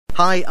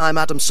Hi, I'm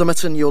Adam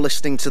Summerton. You're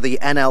listening to the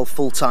NL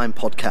Full-Time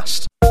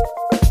Podcast.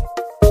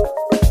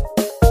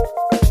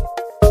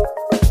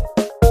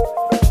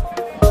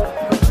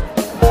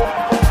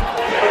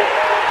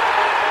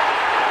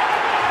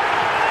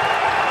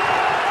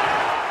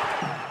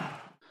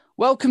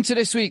 Welcome to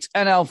this week's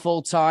NL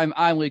Full-Time.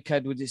 I'm Luke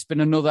Edwards. It's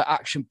been another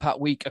action-packed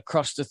week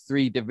across the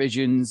three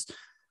divisions.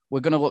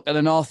 We're going to look at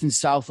the North and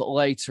South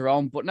later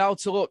on, but now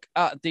to look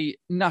at the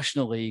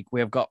National League,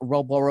 we have got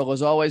Rob Worrell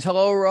as always.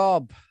 Hello,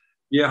 Rob.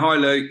 Yeah, hi,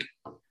 Luke.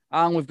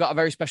 And we've got a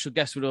very special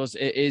guest with us.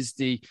 It is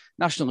the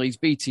National League's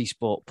BT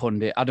Sport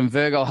pundit, Adam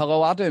Virgo.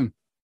 Hello, Adam.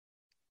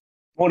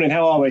 Morning,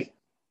 how are we?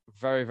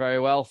 Very,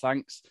 very well,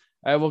 thanks.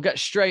 We'll get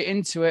straight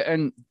into it,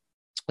 and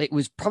it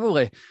was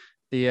probably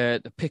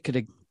the pick of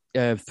the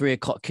 3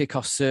 o'clock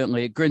kickoff,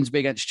 certainly. Grimsby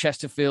against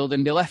Chesterfield,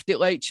 and they left it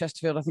late.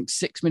 Chesterfield, I think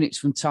 6 minutes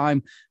from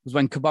time was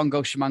when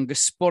Kabongo Tshimanga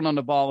spun on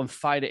the ball and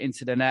fired it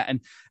into the net.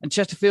 And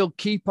Chesterfield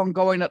keep on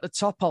going at the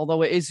top,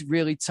 although it is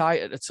really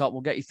tight at the top.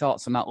 We'll get your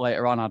thoughts on that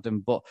later on,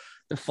 Adam. But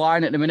they're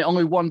flying at the minute.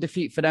 Only one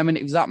defeat for them, and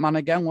it was that man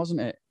again, wasn't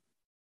it?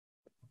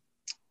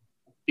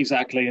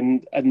 Exactly.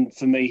 And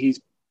for me,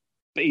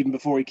 even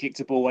before he kicked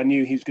a ball, I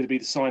knew he was going to be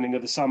the signing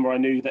of the summer. I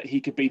knew that he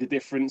could be the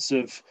difference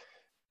of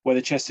whether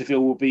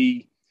Chesterfield will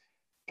be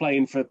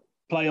playing for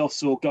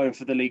playoffs or going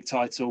for the league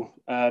title.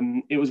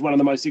 It was one of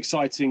the most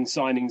exciting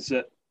signings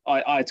that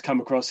I had come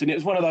across. And it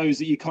was one of those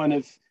that you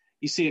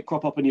see it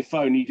crop up on your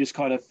phone. And you just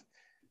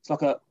it's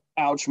like a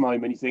ouch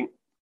moment. You think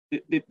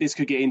this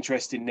could get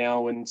interesting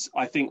now. And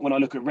I think when I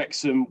look at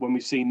Wrexham, when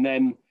we've seen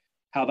them,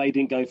 how they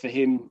didn't go for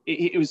him,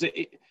 he's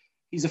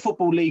a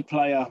Football League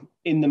player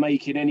in the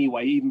making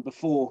anyway, even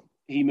before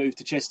he moved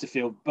to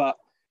Chesterfield. But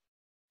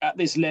at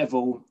this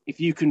level, if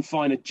you can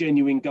find a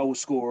genuine goal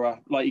scorer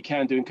like you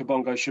can do in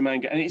Kabongo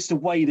Tshimanga, and it's the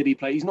way that he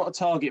plays. He's not a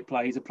target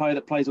player. He's a player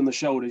that plays on the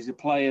shoulders. He's a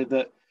player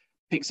that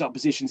picks up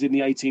positions in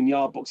the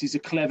 18-yard box. He's a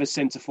clever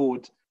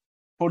centre-forward.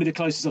 Probably the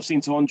closest I've seen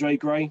to Andre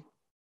Gray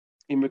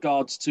in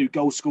regards to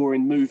goal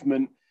scoring,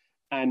 movement,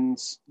 and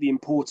the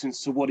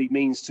importance to what he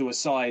means to a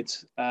side.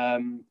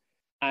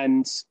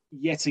 And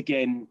yet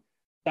again,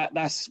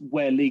 that's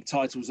where league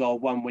titles are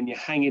won, when you're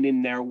hanging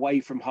in there away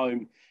from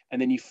home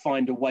and then you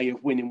find a way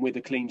of winning with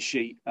a clean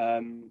sheet.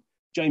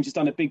 James has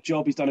done a big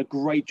job. He's done a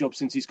great job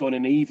since he's gone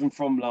in, even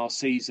from last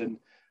season.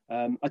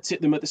 I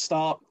tipped them at the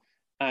start,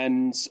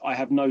 and I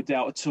have no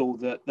doubt at all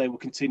that they will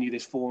continue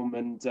this form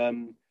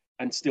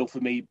and still, for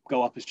me,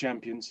 go up as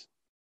champions.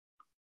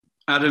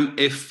 Adam,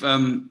 if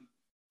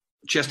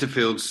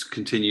Chesterfield's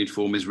continued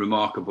form is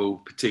remarkable,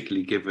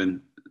 particularly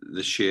given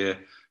the sheer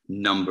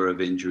number of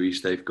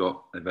injuries they've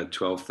got. They've had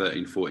 12,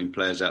 13, 14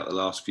 players out the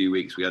last few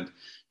weeks. We had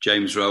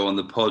James Rowe on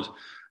the pod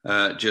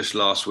just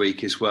last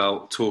week as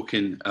well,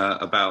 talking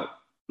about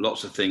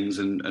lots of things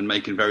and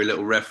making very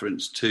little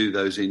reference to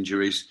those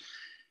injuries.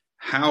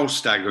 How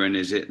staggering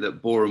is it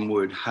that Boreham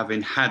Wood,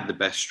 having had the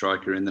best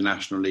striker in the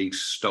National League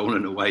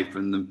stolen away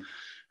from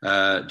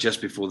them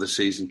just before the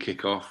season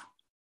kick-off,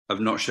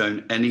 have not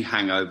shown any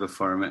hangover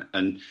for him?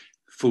 And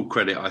full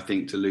credit, I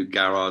think, to Luke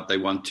Garrard. They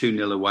won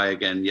 2-0 away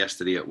again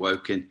yesterday at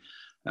Woking.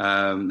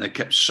 They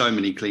kept so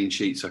many clean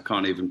sheets, I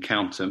can't even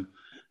count them.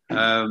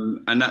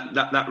 And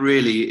that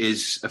really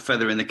is a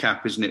feather in the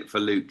cap, isn't it, for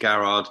Luke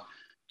Garrard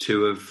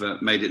to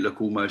have made it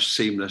look almost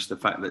seamless, the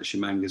fact that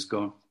Tshimanga's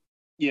gone.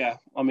 Yeah,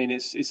 I mean,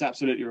 it's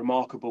absolutely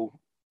remarkable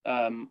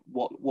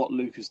what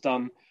Luke has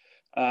done.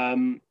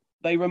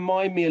 They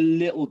remind me a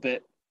little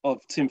bit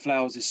of Tim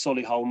Flowers'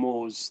 Solihull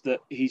Moors,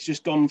 that he's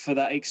just gone for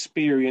that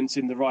experience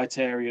in the right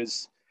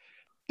areas.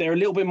 They're a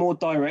little bit more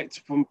direct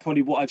from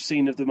probably what I've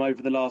seen of them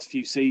over the last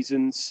few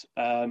seasons.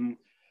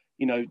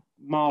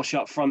 Marsh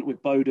up front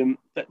with Bowden,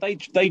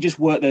 they just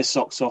work their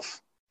socks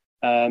off.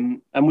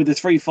 And with the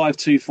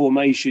 3-5-2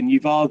 formation,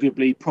 you've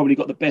arguably probably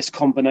got the best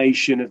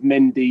combination of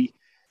Mendy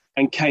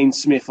and Kane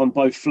Smith on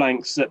both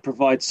flanks that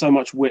provide so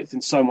much width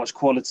and so much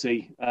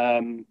quality.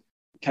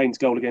 Kane's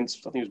goal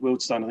against, I think it was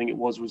Wildstone,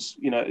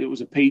 it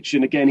was a peach.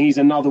 And again, he's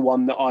another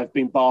one that I've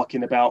been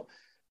barking about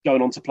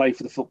going on to play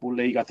for the Football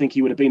League. I think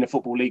he would have been a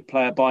Football League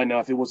player by now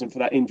if it wasn't for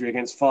that injury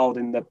against Fylde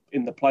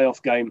in the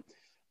playoff game.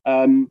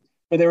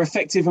 But they're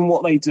effective in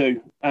what they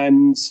do,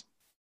 and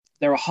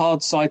they're a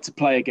hard side to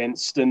play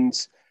against. And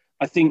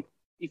I think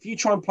if you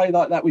try and play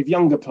like that with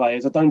younger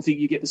players, I don't think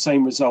you get the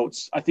same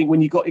results. I think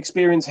when you've got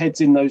experienced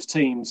heads in those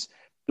teams,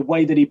 the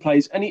way that he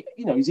plays, and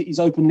he's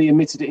openly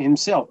admitted it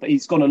himself, but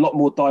he's gone a lot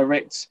more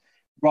direct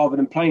rather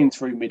than playing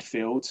through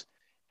midfield.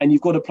 And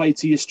you've got to play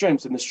to your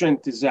strengths, and the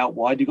strength is out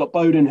wide. You've got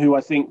Bowden, who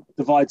I think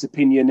divides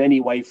opinion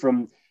anyway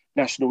from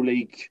National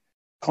League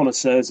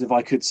connoisseurs, if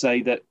I could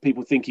say, that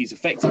people think he's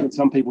effective and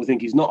some people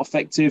think he's not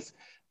effective.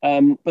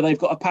 But they've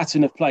got a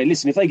pattern of play.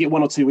 Listen, if they get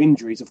 1 or 2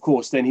 injuries, of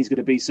course, then he's going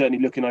to be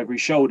certainly looking over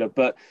his shoulder.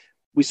 But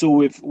we saw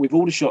with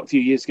Aldershot a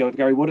few years ago with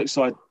Gary Waddock's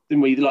side,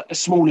 didn't we? Like, a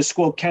smaller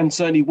squad can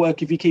certainly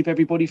work if you keep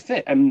everybody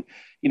fit and,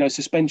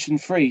 suspension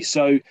free.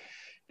 So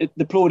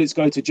the plaudits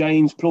go to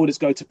James, plaudits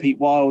go to Pete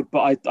Wild.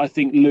 But I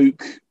think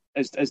Luke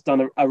has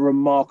done a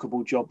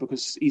remarkable job,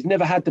 because he's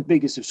never had the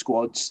biggest of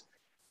squads.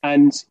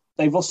 And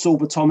they've lost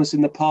Sorba Thomas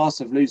in the past,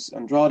 they've lost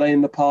Andrade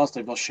in the past,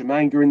 they've lost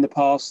Tshimanga in the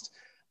past.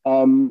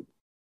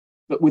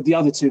 But with the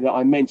other two that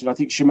I mentioned, I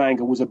think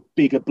Tshimanga was a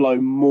bigger blow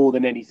more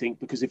than anything,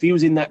 because if he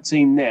was in that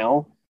team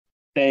now,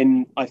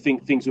 then I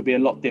think things would be a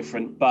lot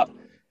different. But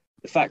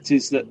the fact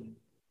is that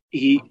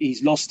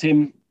he's lost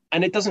him,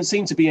 and it doesn't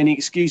seem to be any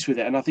excuse with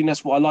it. And I think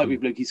that's what I like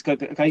with Luke. He's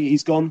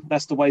gone.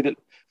 That's the way that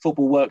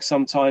football works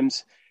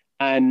sometimes.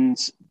 And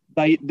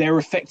they're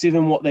effective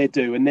in what they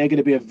do, and they're going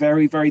to be a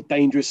very, very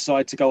dangerous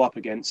side to go up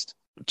against.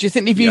 Do you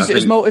think they've used it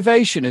as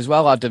motivation as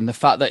well, Adam? The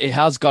fact that it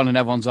has gone and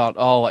everyone's like,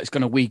 oh, it's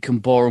going to weaken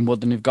Boreham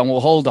Wood, and they've gone,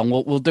 well, hold on,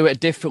 we'll do it a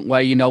different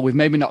way. You know, we've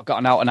maybe not got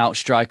an out-and-out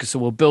striker, so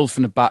we'll build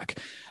from the back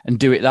and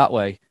do it that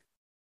way.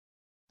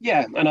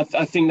 Yeah, and I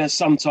think that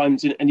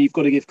sometimes, and you've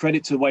got to give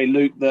credit to the way,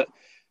 Luke, that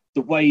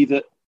the way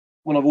that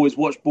when I've always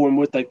watched Boreham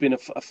Wood, they've been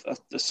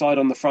a side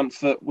on the front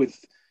foot with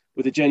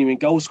a genuine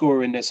goal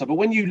scorer in there. So, but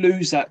when you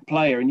lose that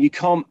player and you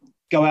can't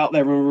go out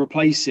there and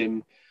replace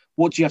him,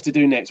 what do you have to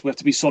do next? We have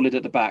to be solid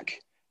at the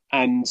back.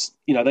 And,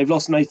 you know, they've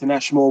lost Nathan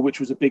Ashmore, which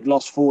was a big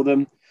loss for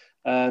them.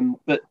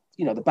 But,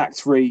 you know, the back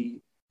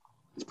three,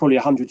 there's probably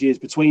 100 years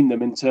between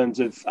them in terms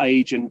of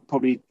age, and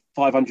probably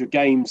 500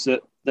 games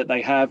that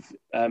they have.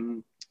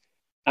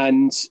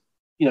 And,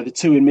 you know, the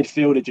two in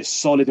midfield are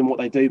just solid in what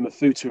they do,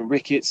 Mafuta and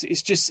Ricketts.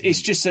 It's just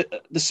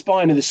the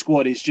spine of the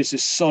squad is just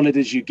as solid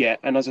as you get.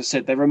 And as I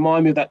said, they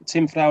remind me of that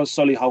Tim Flowers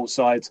Solihull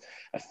side,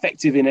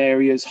 effective in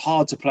areas,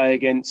 hard to play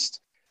against.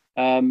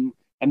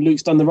 And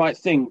Luke's done the right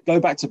thing. Go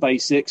back to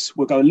basics.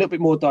 We'll go a little bit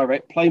more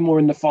direct, play more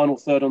in the final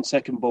third on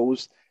second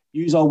balls,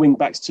 use our wing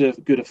backs to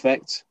good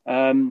effect.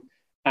 And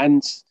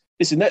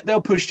listen,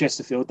 they'll push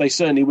Chesterfield. They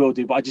certainly will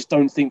do, but I just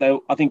don't think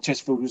I think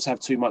Chesterfield will just have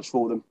too much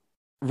for them.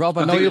 Rob,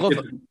 I know you love.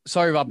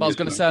 Sorry, Rob, I was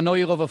going to say, I know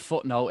you love a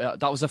footnote.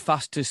 That was the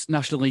fastest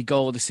National League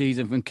goal of the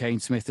season from Kane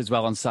Smith as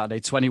well on Saturday,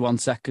 21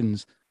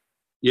 seconds.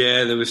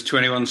 Yeah, there was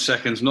 21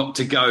 seconds, not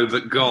to go,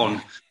 but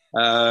gone.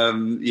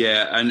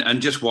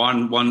 And just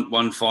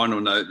one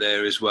final note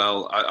there as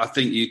well. I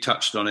think you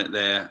touched on it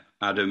there,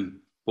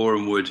 Adam.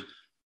 Boreham Wood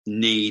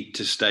need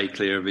to stay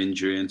clear of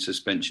injury and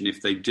suspension.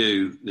 If they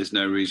do, there's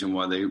no reason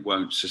why they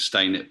won't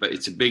sustain it. But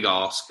it's a big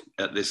ask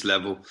at this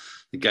level.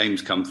 The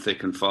games come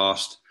thick and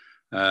fast.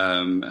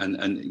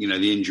 And you know,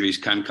 the injuries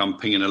can come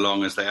pinging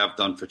along, as they have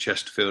done for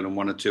Chesterfield and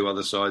one or two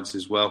other sides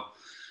as well.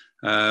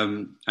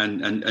 And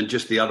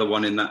just the other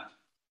one in that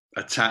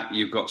attack,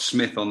 you've got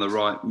Smith on the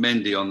right,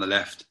 Mendy on the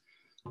left.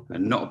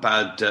 And not a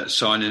bad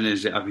signing,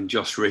 is it, having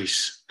Josh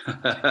Reese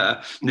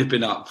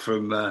nipping up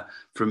from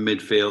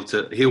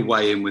midfield. He'll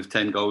weigh in with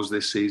 10 goals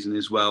this season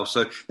as well.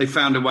 So they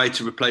found a way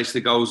to replace the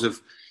goals of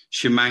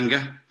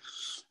Tshimanga.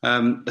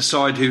 A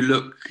side who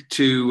look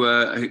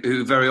to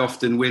who very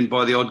often win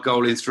by the odd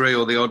goal in 3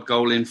 or the odd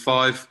goal in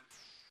 5.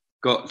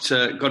 Got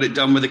it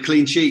done with a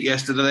clean sheet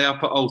yesterday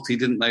up at Alty,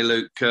 didn't they,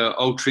 Luke?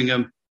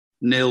 Altrincham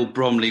 0,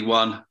 Bromley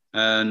 1,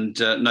 and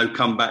no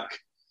comeback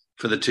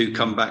for the two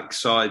comeback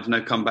sides.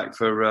 No comeback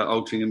for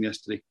Altrincham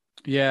yesterday.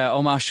 Yeah,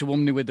 Omar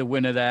Shawumni with the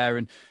winner there.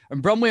 And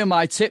Bromley are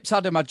my tips,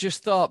 Adam. I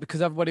just thought,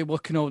 because everybody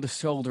looking over the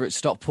shoulder at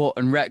Stockport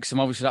and Wrexham,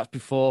 obviously that's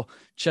before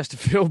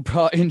Chesterfield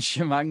brought in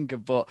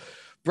Tshimanga, but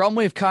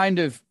Bromley have kind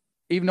of,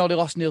 even though they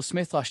lost Neil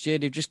Smith last year,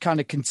 they've just kind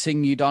of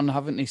continued on,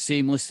 haven't they,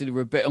 seamlessly? They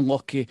were a bit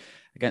unlucky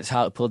against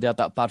Hartlepool. They had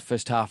that bad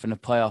first half in the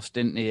playoffs,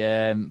 didn't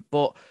they?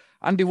 But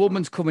Andy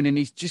Woodman's coming in.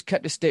 He's just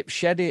kept the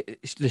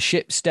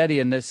ship steady,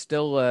 and they're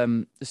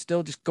still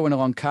just going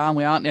along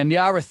calmly, aren't they? And they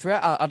are a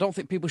threat. I don't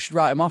think people should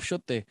write them off,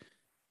 should they?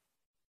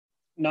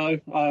 No,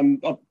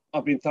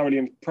 I've been thoroughly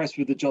impressed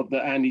with the job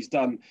that Andy's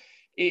done.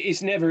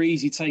 It's never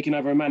easy taking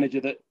over a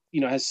manager that,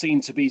 you know, has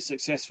seemed to be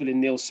successful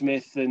in Neil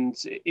Smith, and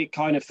it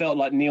kind of felt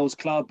like Neil's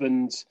club,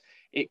 and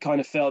it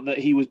kind of felt that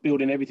he was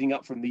building everything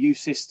up from the youth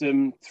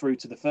system through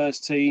to the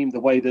first team, the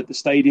way that the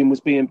stadium was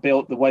being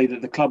built, the way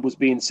that the club was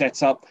being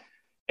set up.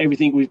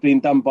 Everything was being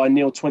done by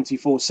Neil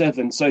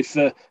 24/7.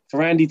 So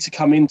for Andy to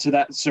come into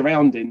that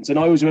surroundings, and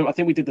I always remember, I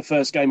think we did the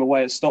first game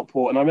away at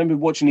Stockport, and I remember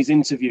watching his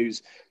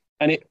interviews,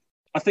 and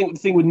I think the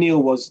thing with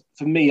Neil was,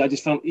 for me, I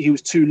just felt he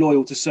was too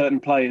loyal to certain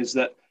players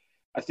that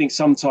I think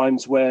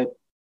sometimes where,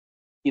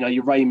 you know,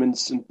 your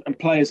Raymonds and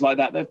players like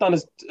that, they've done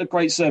a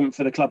great servant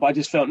for the club. I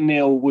just felt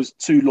Neil was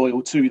too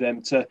loyal to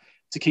them to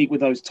keep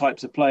with those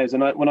types of players.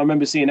 And when I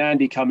remember seeing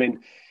Andy come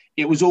in,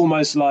 it was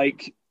almost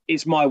like,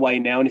 it's my way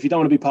now, and if you don't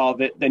want to be part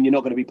of it, then you're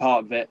not going to be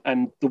part of it.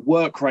 And the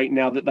work rate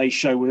now that they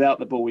show without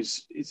the ball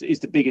is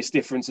the biggest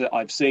difference that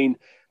I've seen.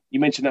 You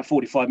mentioned that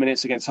 45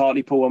 minutes against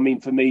Hartlepool. I mean,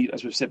 for me,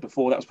 as we've said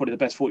before, that was probably the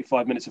best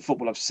 45 minutes of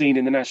football I've seen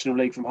in the National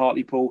League from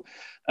Hartlepool.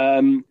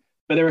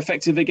 But they're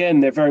effective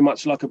again. They're very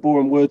much like a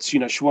Boreham Woods. You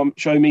know,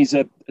 Showme's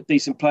a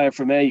decent player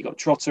from there. You've got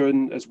Trotter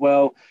as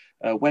well,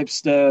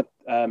 Webster,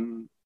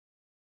 you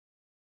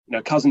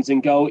know, Cousins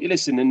in goal.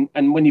 Listen,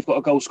 and when you've got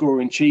a goal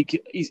scorer in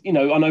Cheek, I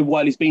know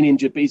Whiteley's been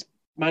injured, but he's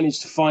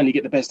managed to finally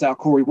get the best out of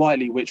Corey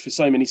Whiteley, which for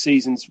so many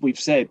seasons we've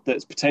said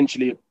that's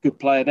potentially a good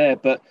player there,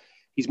 but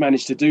he's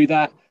managed to do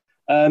that.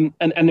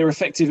 and they're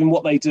effective in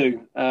what they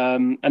do.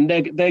 And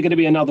they're going to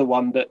be another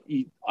one that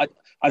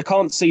I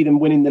can't see them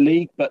winning the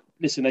league, but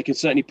listen, they can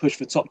certainly push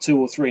for top 2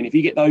 or 3. And if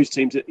you get those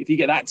teams, if you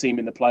get that team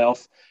in the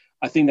playoff,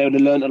 I think they would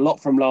have learned a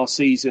lot from last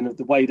season of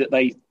the way that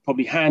they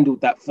probably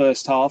handled that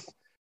first half.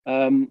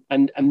 And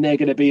they're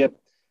going to be a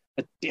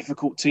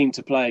difficult team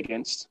to play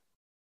against.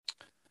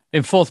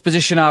 In fourth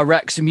position are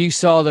Wrexham. You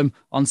saw them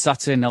on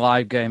Saturday in the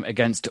live game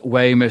against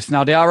Weymouth.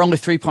 Now, they are only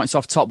 3 points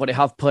off top, but they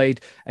have played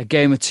a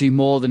game or two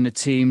more than the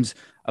teams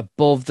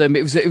above them.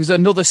 It was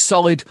another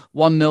solid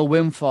 1-0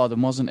 win for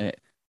them, wasn't it?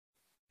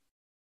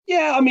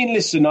 Yeah, I mean,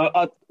 listen,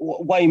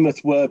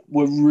 Weymouth were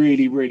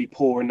really, really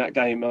poor in that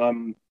game.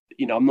 I'm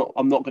not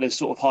going to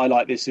sort of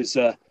highlight this as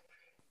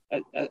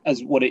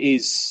what it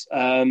is.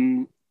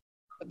 The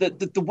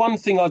one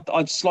thing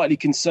I'm slightly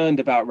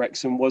concerned about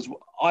Wrexham was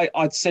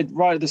I'd said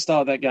right at the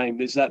start of that game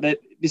is that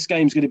this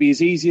game's going to be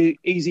as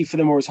easy for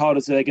them or as hard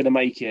as they're going to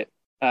make it.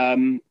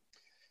 And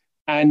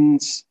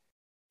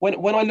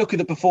when I look at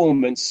the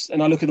performance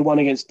and I look at the one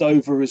against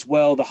Dover as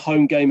well, the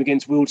home game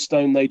against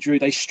Wealdstone they drew,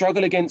 they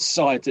struggle against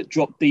sides that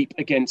drop deep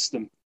against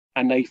them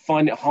and they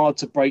find it hard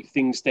to break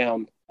things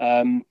down.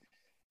 And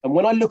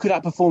when I look at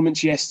that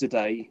performance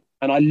yesterday,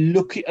 and I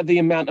look at the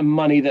amount of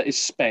money that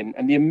is spent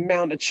and the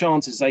amount of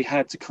chances they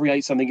had to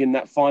create something in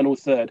that final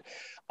third.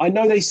 I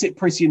know they sit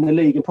pretty in the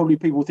league and probably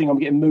people think I'm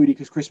getting moody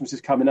because Christmas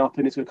is coming up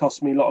and it's going to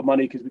cost me a lot of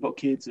money because we've got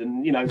kids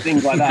and,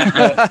 things like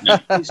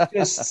that. But it's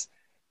just,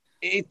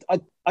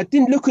 I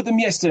didn't look at them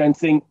yesterday and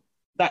think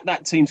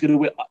that team's going to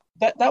win.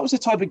 That was the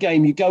type of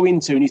game you go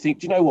into and you think,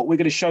 do you know what? We're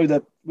going to show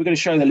the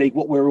league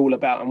what we're all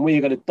about and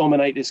we're going to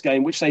dominate this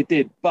game, which they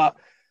did. But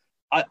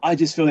I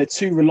just feel they're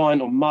too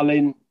reliant on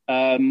Mullin.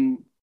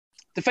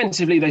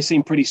 Defensively, they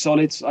seem pretty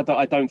solid.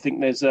 I don't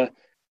think there's an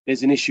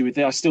issue with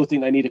that. I still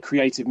think they need a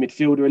creative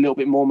midfielder a little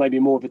bit more, maybe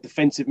more of a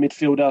defensive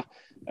midfielder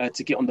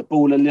to get on the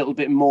ball a little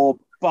bit more.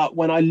 But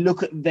when I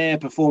look at their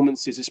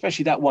performances,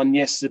 especially that one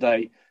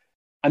yesterday,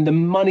 and the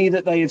money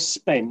that they have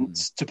spent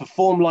to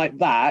perform like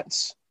that,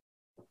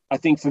 I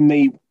think for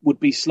me would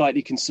be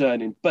slightly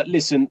concerning. But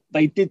listen,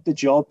 they did the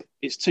job.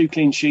 It's 2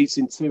 clean sheets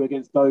in 2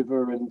 against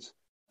Dover and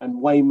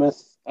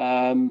Weymouth.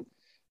 And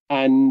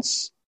I'm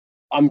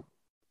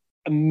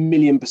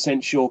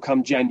 1,000,000% sure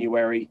come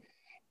January,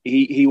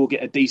 he will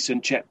get a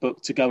decent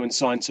checkbook to go and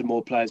sign some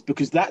more players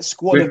because that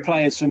squad of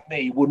players for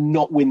me will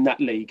not win that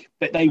league,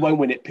 but they won't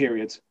win it,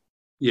 period.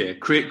 Yeah,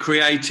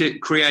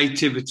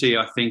 creativity,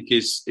 I think,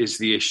 is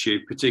the issue,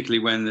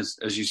 particularly when,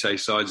 as you say,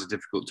 sides are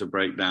difficult to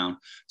break down.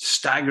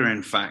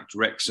 Staggering fact,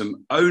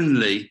 Wrexham,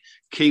 only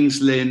Kings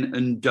Lynn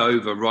and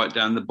Dover, right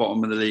down the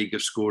bottom of the league,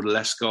 have scored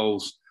less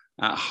goals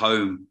at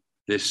home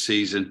this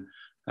season.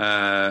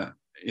 9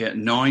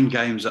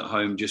 games at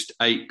home, just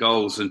 8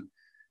 goals. And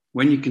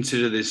when you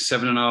consider there's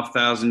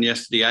 7,500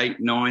 yesterday,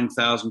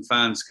 9,000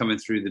 fans coming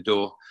through the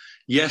door.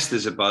 Yes,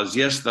 there's a buzz.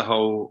 Yes, the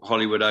whole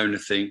Hollywood owner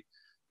thing,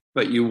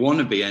 but you want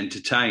to be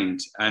entertained.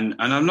 And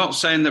I'm not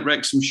saying that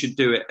Wrexham should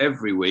do it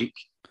every week,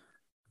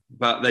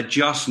 but they're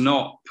just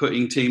not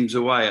putting teams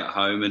away at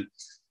home. And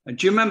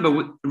do you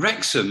remember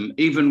Wrexham,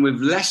 even with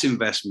less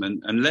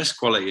investment and less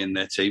quality in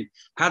their team,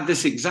 had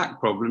this exact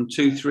problem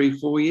 2, 3,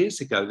 4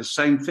 years ago? The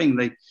same thing.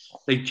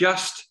 They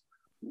just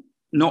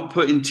not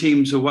putting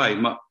teams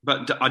away.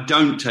 But I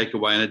don't take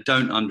away and I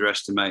don't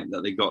underestimate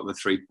that they got the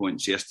 3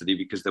 points yesterday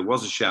because there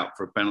was a shout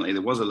for a penalty.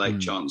 There was a late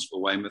chance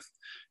for Weymouth,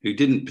 who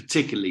didn't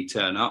particularly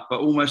turn up, but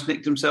almost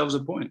nicked themselves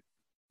a point.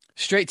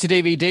 Straight to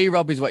DVD,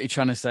 Rob, is what you're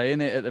trying to say, isn't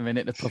it, at the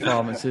minute, the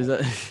performances?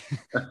 But,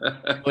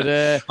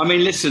 I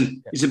mean,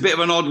 listen, it's a bit of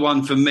an odd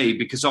one for me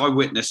because I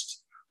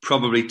witnessed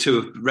probably 2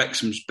 of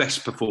Wrexham's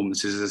best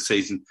performances of the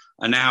season.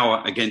 An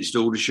hour against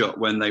Aldershot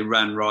when they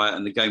ran riot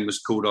and the game was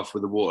called off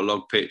with a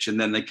waterlogged pitch, and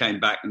then they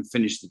came back and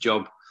finished the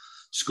job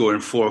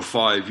scoring 4 or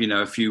 5,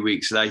 a few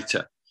weeks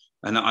later.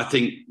 And I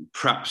think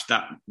perhaps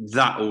that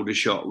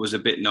Aldershot was a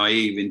bit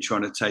naive in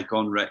trying to take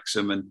on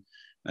Wrexham and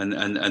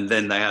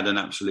then they had an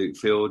absolute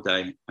field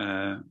day.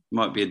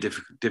 Might be a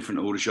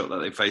different Aldershot that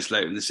they face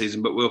later in the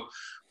season, but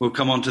we'll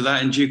come on to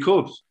that in due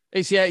course.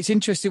 It's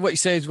interesting what you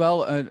say as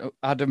well,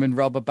 Adam and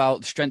Rob,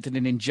 about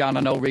strengthening in Jan.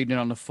 I know reading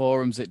on the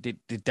forums that they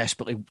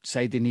desperately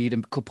say they need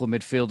a couple of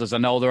midfielders. I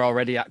know they're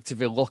already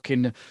actively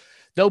looking.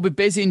 They'll be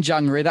busy in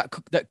January.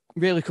 That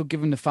really could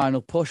give them the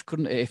final push,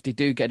 couldn't it, if they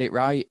do get it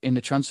right in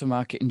the transfer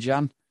market in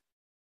Jan?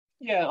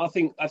 Yeah, I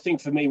think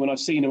for me, when I've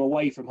seen them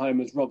away from home,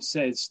 as Rob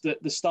says,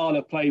 that the style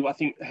of play, I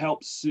think,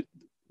 helps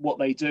what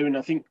they do. And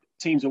I think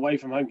teams away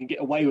from home can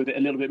get away with it a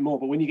little bit more.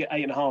 But when you get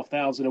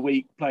 8,500 a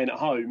week playing at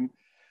home,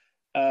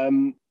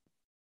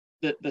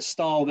 the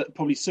style that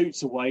probably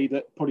suits away,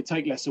 that probably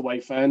take less away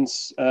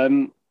fans,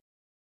 I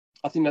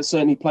think that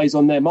certainly plays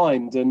on their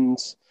mind. And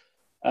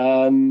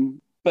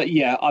but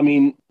yeah, I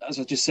mean, as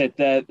I just said,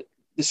 the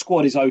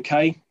squad is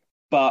okay,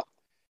 but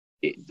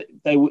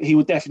he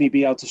will definitely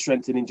be able to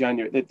strengthen in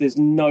January. There's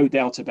no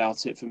doubt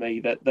about it for me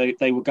that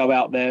they will go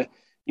out there,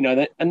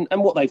 and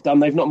what they've done,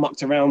 they've not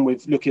mucked around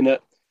with looking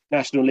at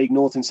National League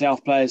North and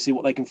South players, see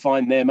what they can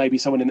find there. Maybe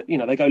someone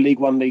in, they go League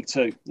One, League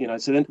Two,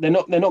 so they're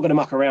not going to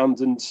muck around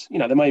and,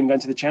 they may even go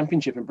into the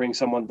Championship and bring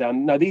someone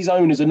down. No, these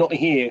owners are not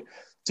here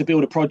to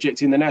build a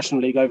project in the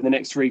National League over the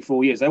next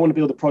 3-4 years. They want to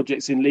build the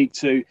projects in League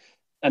Two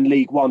and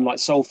League One like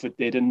Salford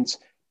did. And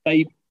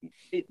they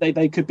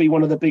could be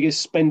one of the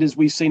biggest spenders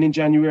we've seen in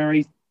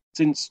January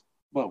since,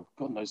 well,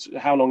 God knows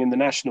how long in the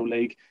National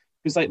League,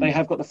 because they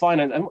have got the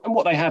finance. And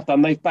what they have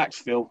done, they've backed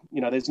Phil.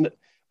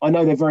 I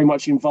know they're very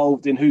much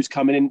involved in who's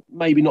coming in,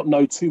 maybe not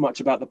know too much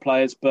about the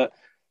players, but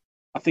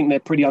I think they're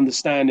pretty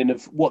understanding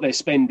of what they're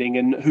spending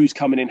and who's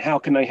coming in, how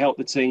can they help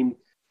the team.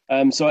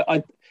 So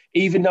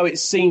even though it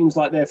seems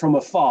like they're from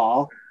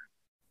afar,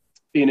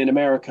 being in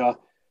America,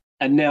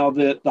 and now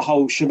the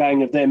whole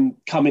shebang of them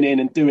coming in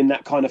and doing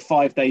that kind of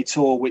 5-day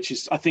tour, which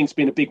is, I think, has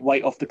been a big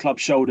weight off the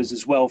club's shoulders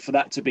as well, for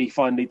that to be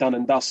finally done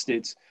and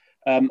dusted.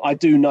 I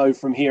do know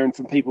from hearing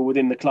from people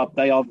within the club,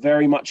 they are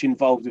very much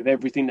involved with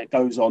everything that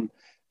goes on.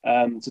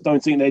 So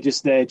don't think they're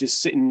just there,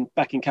 just sitting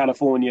back in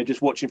California,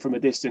 just watching from a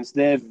distance.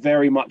 They're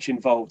very much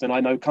involved. And I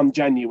know come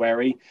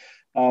January,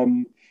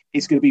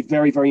 it's going to be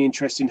very, very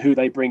interesting who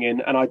they bring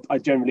in. And I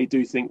generally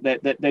do think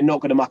that they're not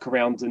going to muck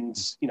around, and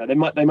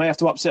they may have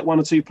to upset one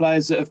or two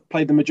players that have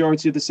played the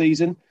majority of the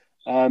season.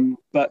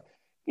 But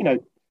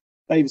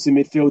Davis in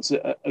midfield's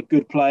a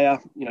good player.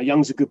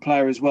 Young's a good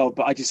player as well.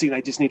 But I just think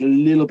they just need a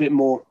little bit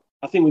more.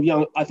 I think with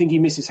Young, I think he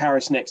misses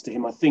Harris next to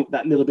him. I think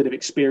that little bit of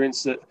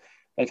experience that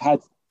they've had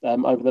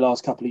over the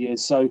last couple of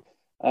years. So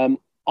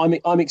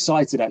I'm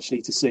excited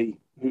actually to see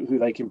who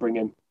they can bring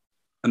in.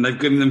 And they've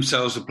given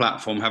themselves a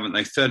platform, haven't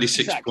they?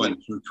 36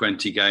 points from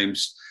 20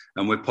 games.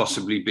 And we're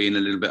possibly being a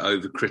little bit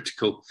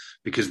overcritical,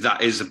 because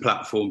that is a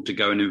platform to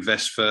go and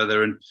invest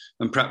further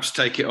and perhaps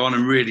take it on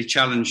and really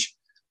challenge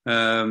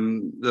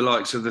the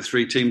likes of the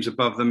three teams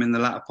above them in the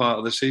latter part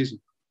of the season.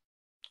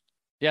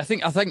 Yeah, I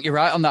think you're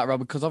right on that, Rob,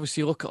 because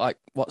obviously you look at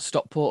what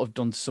Stockport have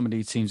done to some of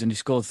these teams, and they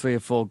scored 3 or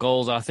 4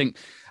 goals. I think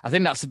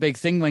that's the big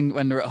thing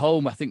when they're at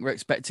home. I think we're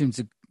expecting them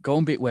to go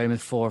and beat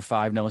Weymouth 4 or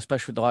 5-0,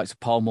 especially with the likes of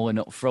Paul Mullin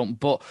up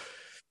front. But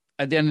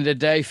at the end of the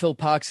day, Phil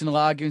Parkinson will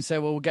argue and say,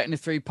 well, we're getting the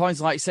 3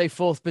 points. Like you say,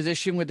 4th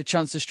position with the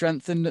chance to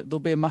strengthen. There'll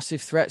be a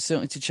massive threat,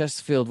 certainly to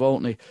Chesterfield,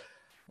 won't they?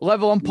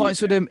 Level on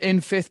points with him in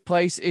 5th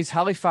place is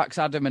Halifax,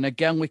 Adam. And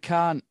again, we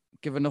can't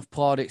give enough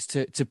plaudits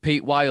to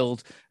Pete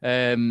Wild.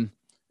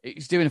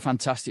 He's doing a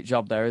fantastic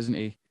job there, isn't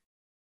he?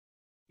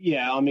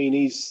 Yeah, I mean,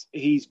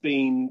 he's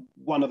been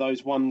one of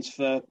those ones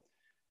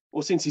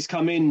since he's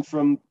come in,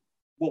 from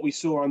what we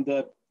saw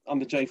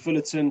under Jay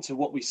Fullerton to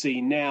what we see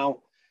now.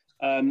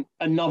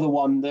 Another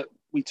one that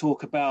we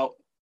talk about,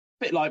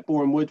 a bit like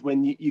Boreham Wood,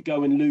 when you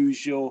go and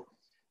lose your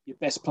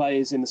best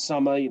players in the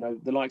summer,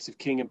 the likes of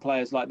King and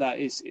players like that,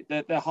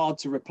 they're hard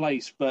to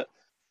replace. But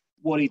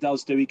what he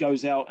does do, he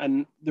goes out,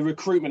 and the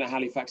recruitment at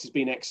Halifax has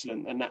been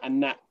excellent,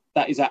 and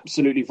that is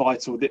absolutely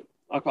vital.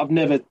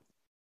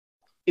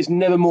 It's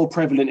never more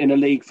prevalent in a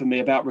league for me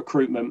about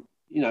recruitment.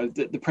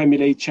 The Premier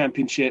League,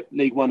 Championship,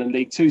 League One and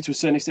League Two to a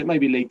certain extent,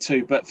 maybe League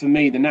Two. But for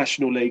me, the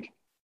National League,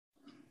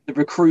 the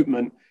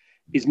recruitment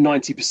is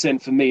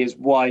 90% for me, is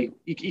why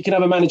you can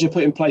have a manager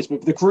put in place, but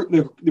if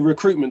the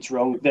recruitment's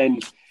wrong, then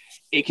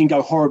it can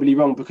go horribly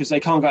wrong, because they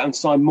can't go out and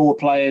sign more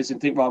players and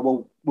think, right,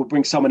 well, we'll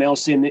bring someone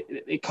else in.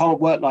 It can't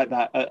work like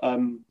that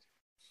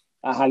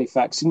at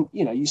Halifax. And,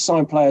 you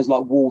sign players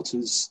like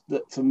Waters,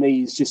 that for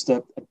me is just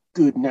a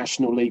good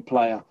National League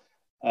player.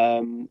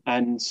 And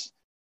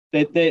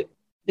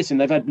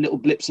they've had little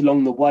blips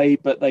along the way,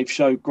 but they've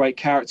showed great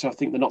character. I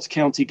think the Notts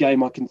County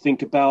game I can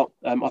think about.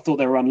 I thought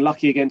they were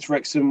unlucky against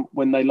Wrexham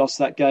when they lost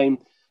that game.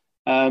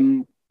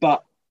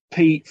 But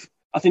Pete,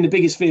 I think the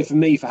biggest fear for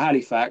me for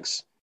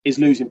Halifax is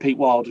losing Pete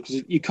Wild,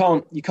 because you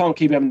can't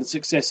keep having the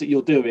success that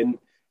you're doing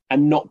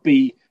and not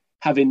be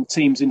having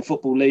teams in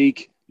Football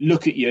League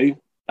look at you,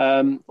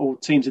 or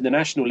teams in the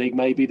National League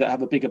maybe that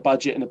have a bigger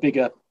budget and a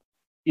bigger,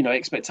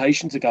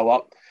 expectation to go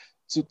up,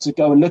 to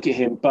go and look at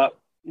him. But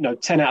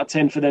 10 out of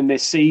 10 for them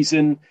this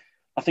season.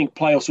 I think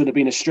playoffs would have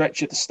been a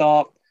stretch at the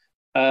start,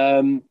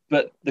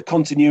 but the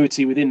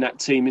continuity within that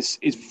team is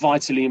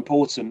vitally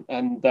important,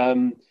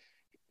 and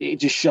it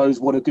just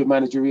shows what a good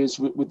manager he is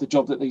with the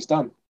job that he's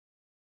done.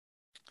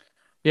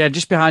 Yeah,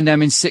 just behind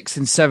them in 6th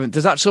and 7th.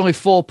 There's actually only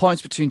 4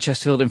 points between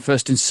Chesterfield and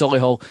 1st and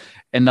Solihull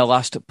in the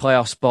last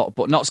playoff spot.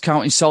 But Notts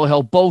County and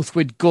Solihull, both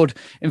with good,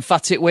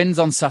 emphatic wins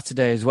on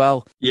Saturday as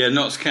well. Yeah,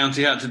 Notts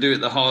County had to do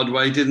it the hard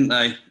way, didn't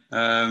they?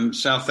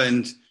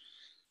 Southend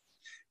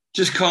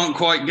just can't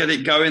quite get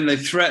it going. They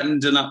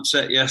threatened an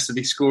upset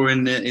yesterday,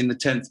 scoring in the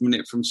 10th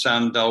minute from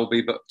Sam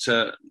Dolby, but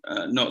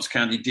Notts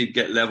County did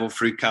get level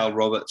through Cal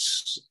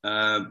Roberts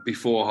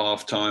before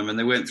half-time, and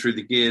they went through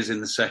the gears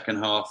in the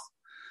second half.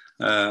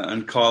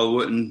 And Kyle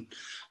Wootton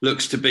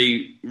looks to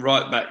be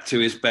right back to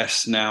his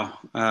best now.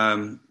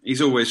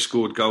 He's always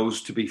scored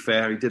goals, to be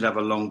fair. He did have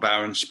a long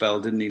barren spell,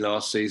 didn't he,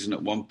 last season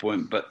at one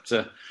point? But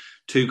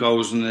 2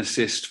 goals and an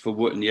assist for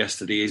Wootton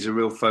yesterday. He's a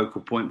real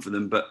focal point for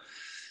them. But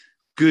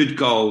good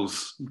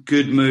goals,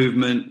 good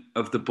movement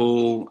of the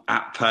ball,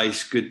 at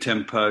pace, good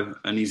tempo,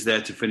 and he's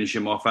there to finish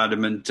him off,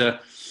 Adam. And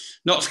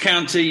Notts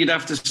County, you'd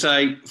have to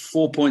say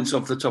 4 points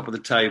off the top of the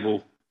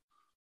table.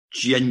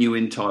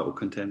 Genuine title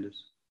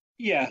contenders.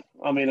 Yeah,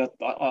 I mean,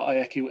 I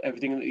echo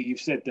everything that you've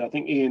said there. I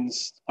think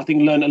Ian's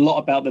learned a lot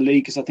about the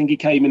league because I think he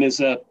came in as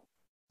a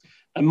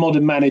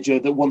modern manager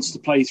that wants to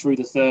play through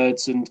the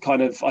thirds, and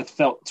kind of I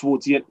felt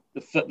towards the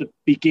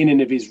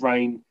beginning of his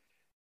reign,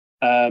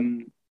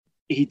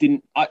 he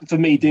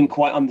didn't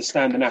quite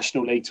understand the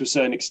National League to a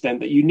certain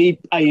extent, that you need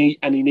A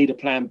and you need a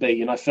plan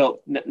B. And I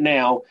felt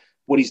now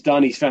what he's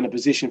done, he's found a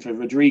position for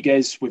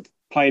Rodriguez with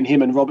playing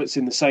him and Roberts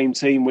in the same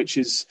team, which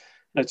is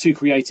two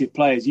creative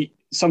players.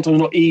 Sometimes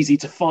not easy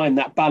to find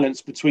that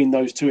balance between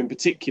those two in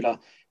particular,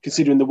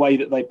 considering the way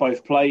that they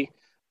both play.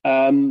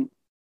 And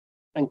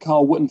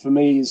Carl Wootton, for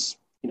me, is,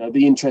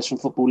 the interest from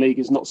Football League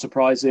is not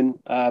surprising.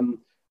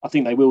 I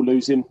think they will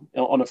lose him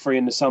on a free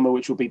in the summer,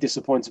 which will be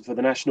disappointing for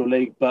the National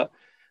League. But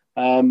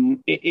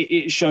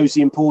it shows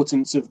the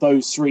importance of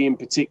those three in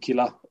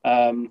particular.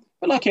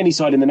 But like any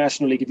side in the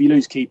National League, if you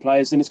lose key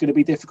players, then it's going to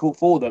be difficult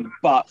for them.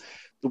 But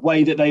the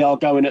way that they are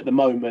going at the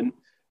moment,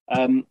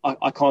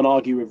 I can't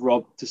argue with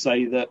Rob to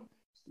say that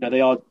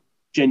they are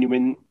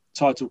genuine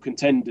title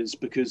contenders,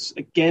 because,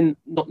 again,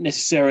 not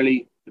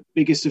necessarily the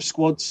biggest of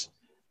squads.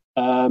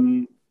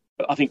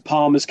 But I think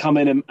Palmer's come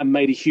in and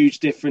made a huge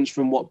difference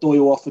from what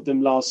Doyle offered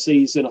them last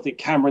season. I think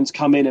Cameron's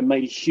come in and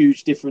made a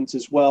huge difference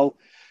as well.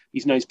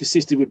 He's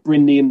persisted with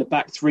Brindley in the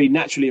back three,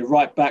 naturally a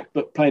right back,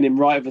 but playing him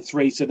right over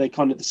three, so they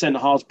kind of, the centre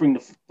halves bring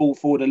the ball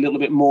forward a little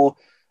bit more.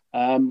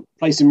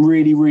 Play some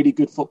really, really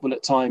good football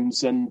at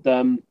times,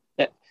 and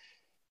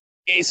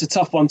it's a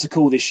tough one to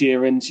call this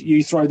year. And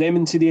you throw them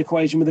into the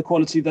equation with the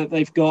quality that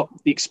they've got,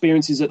 the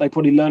experiences that they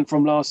probably learned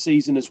from last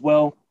season as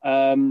well.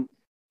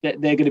 They're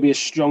going to be a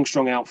strong,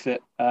 strong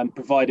outfit,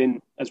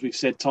 providing, as we've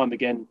said time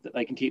again, that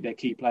they can keep their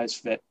key players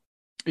fit.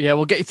 Yeah,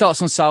 we'll get your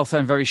thoughts on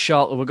Southend very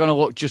shortly. We're going to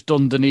look just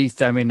underneath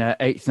them in 8th,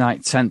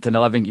 9th, 10th and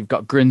 11th. You've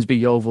got Grimsby,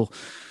 Yeovil,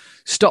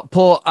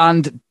 Stockport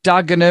and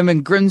Dagenham.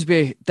 And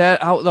Grimsby,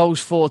 they're out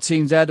those four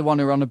teams. They're the one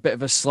who are on a bit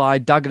of a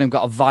slide. Dagenham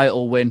got a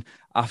vital win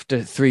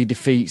after 3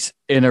 defeats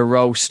in a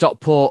row.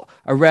 Stockport,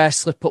 a rare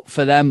slip-up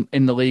for them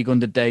in the league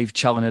under Dave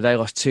Challoner. They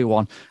lost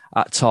 2-1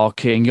 at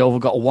Torquay. And Yeovil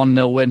got a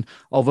 1-0 win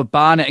over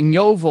Barnet. And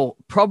Yeovil,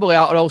 probably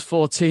out of those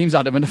four teams,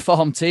 Adam, in a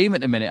form team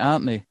at the minute,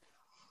 aren't they?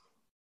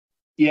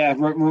 Yeah,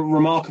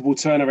 remarkable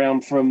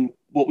turnaround from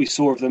what we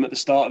saw of them at the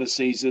start of the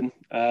season.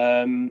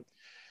 I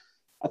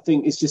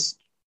think it's just...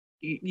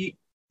 You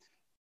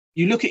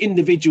look at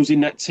individuals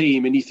in that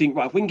team and you think,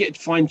 right, if we can get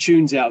fine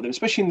tunes out of them,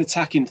 especially in the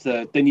attacking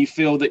third, then you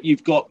feel that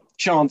you've got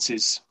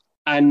chances.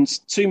 And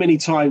too many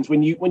times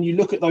when you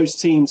look at those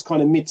teams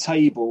kind of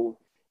mid-table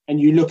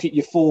and you look at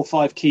your 4 or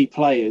 5 key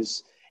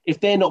players, if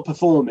they're not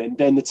performing,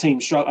 then the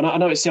team struggle. And I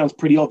know it sounds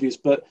pretty obvious,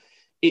 but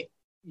if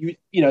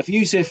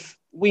Yusuf,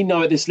 we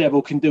know at this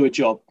level, can do a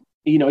job.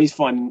 He's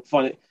fine.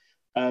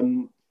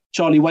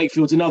 Charlie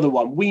Wakefield's another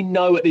one. We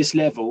know at this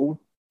level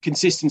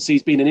consistency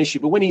has been an issue,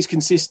 but when he's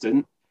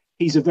consistent,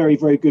 he's a very,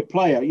 very good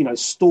player.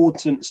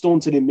 Staunton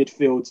in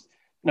midfield,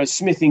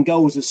 Smith in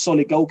goals, a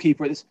solid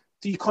goalkeeper. So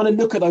you kind of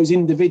look at those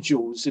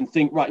individuals and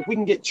think, right, if we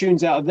can get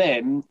tunes out of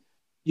them,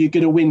 you're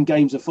going to win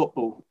games of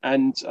football.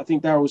 And I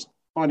think Darren's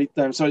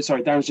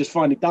just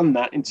finally done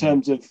that in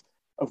terms of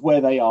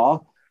where they are.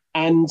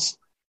 And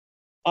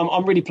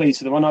I'm really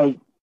pleased with them. I know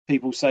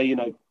people say,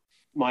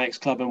 my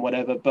ex-club and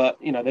whatever, but,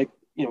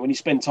 when you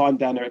spend time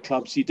down there at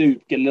clubs, you do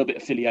get a little bit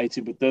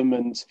affiliated with them.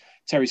 And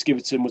Terry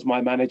Skiverton was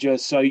my manager.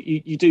 So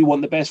you do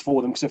want the best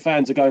for them, because the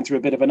fans are going through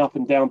a bit of an up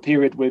and down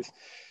period with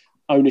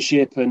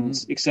ownership and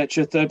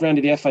etc. 3rd round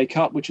of the FA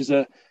Cup, which is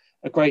a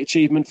great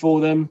achievement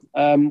for them.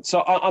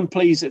 So I'm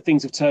pleased that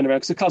things have turned around,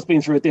 because the club's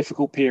been through a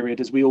difficult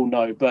period, as we all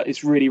know. But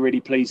it's really,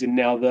 really pleasing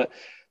now that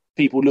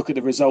people look at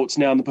the results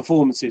now and the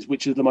performances,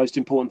 which are the most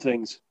important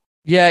things.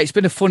 Yeah, it's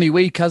been a funny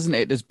week, hasn't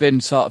it? There's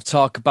been sort of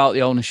talk about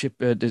the ownership.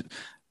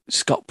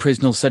 Scott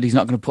Prisnell said he's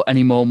not going to put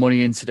any more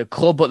money into the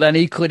club, but then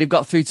equally they've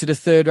got through to the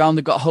 3rd round.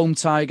 They've got a home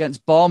tie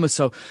against Bournemouth.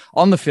 So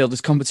on the field,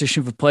 there's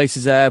competition for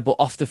places there, but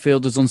off the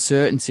field, there's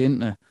uncertainty, isn't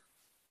there?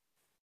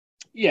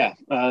 Yeah,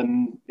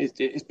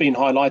 it's been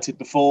highlighted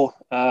before.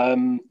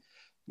 The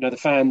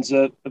fans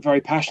are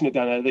very passionate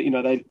down there.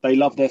 That they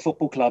love their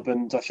football club,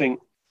 and I think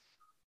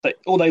that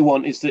all they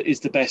want is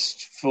the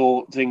best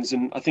for things.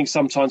 And I think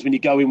sometimes when you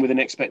go in with an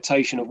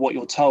expectation of what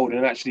you're told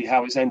and actually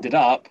how it's ended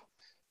up,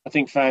 I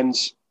think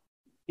fans,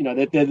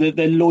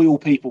 they're loyal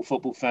people,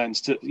 football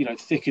fans, to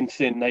thick and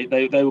thin.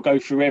 They will go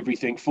through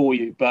everything for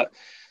you. But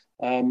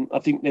I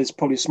think there's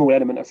probably a small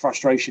element of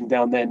frustration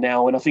down there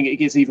now, and I think it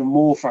gets even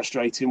more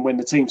frustrating when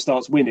the team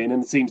starts winning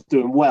and the team's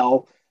doing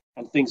well,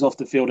 and things off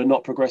the field are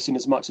not progressing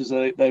as much as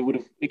they would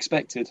have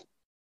expected.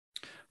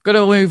 Going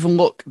to move and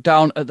look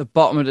down at the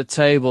bottom of the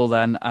table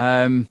then.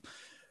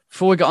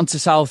 Before we get on to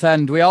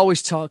Southend, we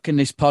always talk in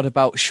this pod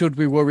about should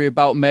we worry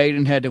about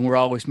Maidenhead, and we're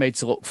always made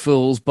to look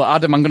fools. But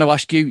Adam, I'm going to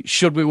ask you,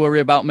 should we worry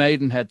about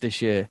Maidenhead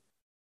this year?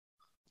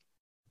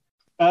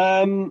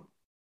 Yeah,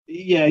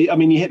 I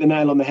mean, you hit the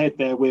nail on the head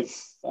there with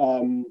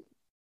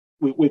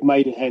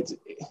Maidenhead.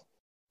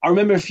 I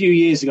remember a few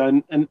years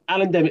ago, and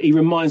Alan Devitt, he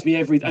reminds me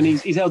and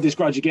he's held this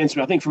grudge against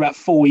me, I think for about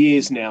 4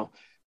 years now,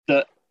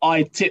 that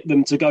I tipped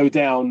them to go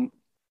down.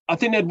 I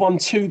think they'd won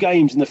 2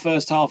 games in the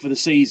first half of the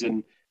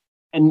season,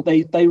 and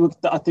they were,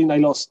 I think they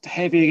lost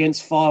heavy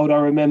against Fylde, I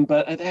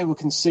remember. They were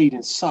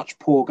conceding such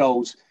poor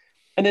goals.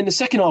 And then the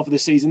second half of the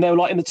season, they were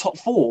like in the top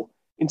 4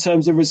 in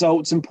terms of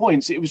results and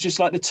points. It was just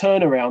like the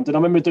turnaround. And I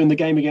remember doing the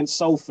game against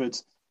Salford,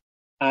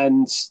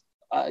 and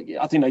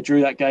I think they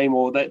drew that game,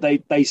 or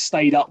they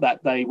stayed up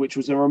that day, which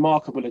was a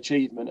remarkable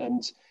achievement.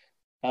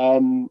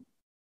 And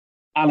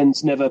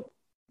Alan's never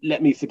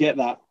let me forget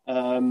that.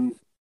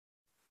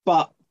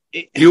 But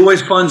he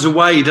always finds a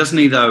way, doesn't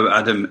he? Though,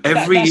 Adam,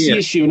 that's year. The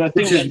issue, and I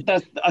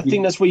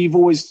think that's where you've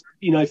always,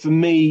 for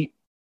me,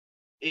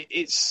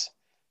 it's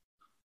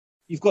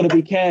you've got to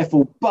be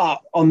careful.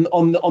 But on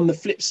the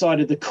flip side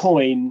of the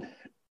coin,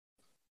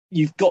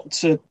 you've got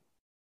to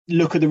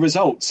look at the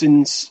results,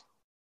 and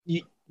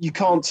you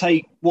can't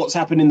take what's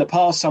happened in the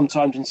past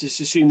sometimes and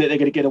just assume that they're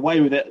going to get away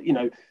with it.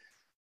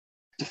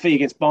 Defeat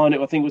against Barnet,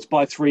 I think, was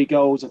by 3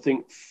 goals. I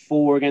think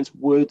 4 against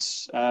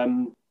Woods,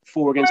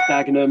 4 against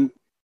Dagenham,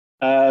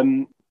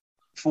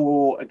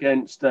 4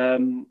 against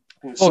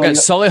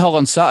Solihull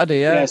on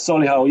Saturday. Yeah,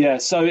 Solihull. Yeah,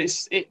 so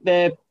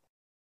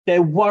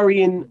they're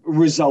worrying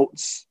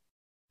results,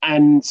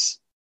 and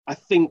I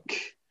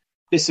think,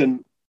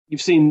 listen,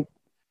 you've seen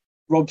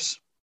Rob's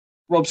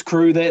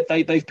crew.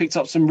 They've picked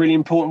up some really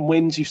important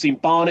wins. You've seen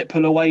Barnet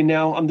pull away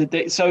now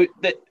so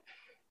that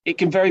it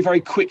can very,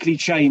 very quickly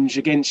change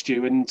against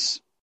you, and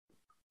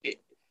it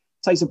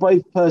takes a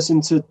brave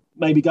person to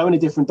maybe go in a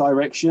different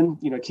direction.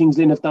 Kings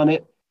Lynn have done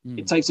it.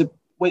 It takes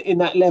in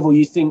that level,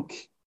 you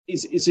think,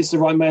 is this the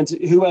right man?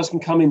 Who else can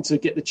come in to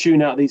get the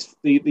tune out of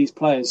these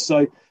players?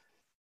 So,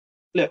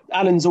 look,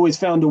 Alan's always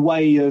found a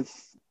way of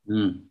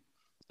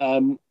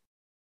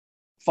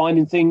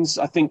finding things.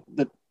 I think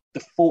that the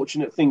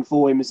fortunate thing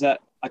for him is that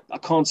I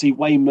can't see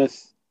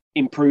Weymouth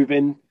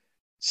improving.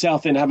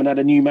 Southend haven't had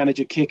a new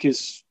manager kick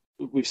as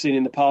we've seen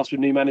in the past with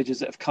new managers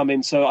that have come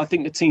in. So I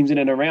think the teams in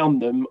and around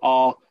them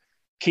are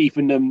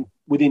keeping them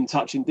within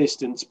touching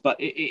distance. But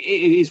it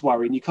is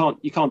worrying. You can't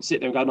sit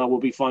there and go, no, we'll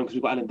be fine because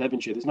we've got Alan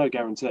Devonshire. There's no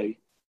guarantee.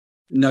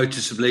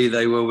 Noticeably,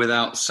 they were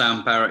without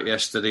Sam Barrett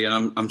yesterday.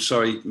 And I'm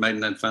sorry,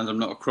 Maidenhead fans, I'm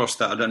not across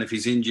that. I don't know if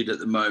he's injured at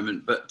the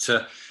moment, but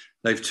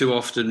they've too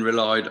often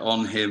relied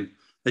on him.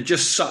 They're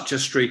just such a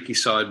streaky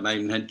side,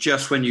 Maidenhead.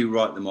 Just when you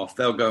write them off,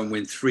 they'll go and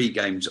win 3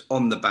 games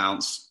on the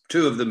bounce,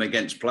 2 of them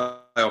against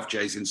playoff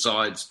chasing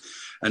sides,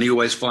 and he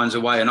always finds a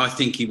way. And I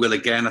think he will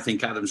again. I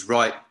think Adam's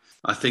right.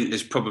 I think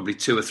there's probably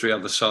 2 or 3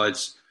 other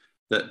sides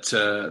that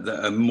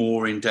are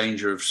more in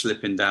danger of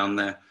slipping down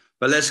there.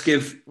 But let's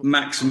give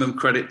maximum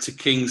credit to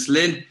Kings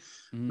Lynn.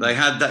 They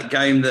had that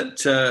game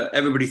that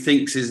everybody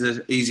thinks is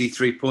an easy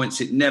 3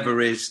 points. It never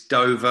is.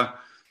 Dover,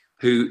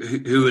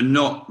 who are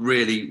not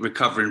really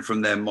recovering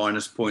from their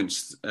minus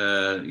points,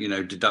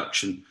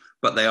 deduction,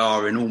 but they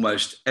are in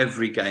almost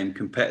every game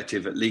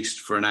competitive, at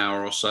least for an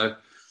hour or so.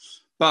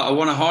 But I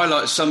want to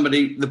highlight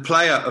somebody. The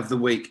player of the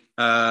week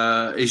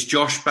is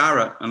Josh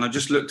Barrett, and I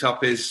just looked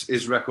up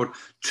his record.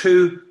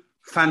 2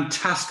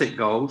 fantastic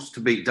goals to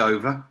beat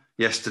Dover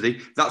yesterday.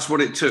 That's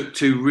what it took.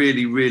 2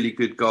 really, really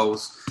good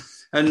goals.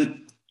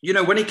 And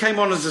when he came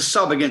on as a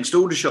sub against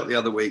Aldershot the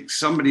other week,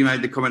 somebody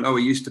made the comment,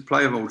 he used to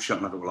play with Aldershot.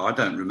 And I thought, well, I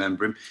don't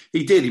remember him.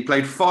 He did. He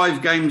played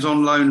 5 games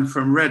on loan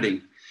from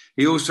Reading.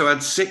 He also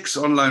had 6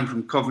 on loan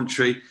from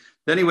Coventry.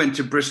 Then he went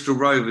to Bristol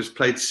Rovers,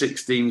 played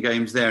 16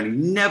 games there, and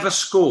he never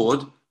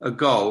scored a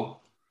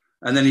goal.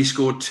 And then he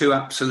scored 2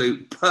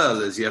 absolute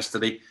pearlers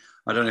yesterday.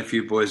 I don't know if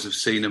you boys have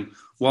seen them.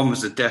 One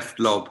was a deft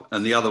lob,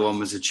 and the other one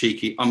was a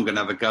cheeky, I'm going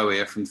to have a go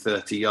here from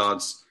 30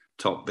 yards,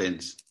 top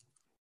bins.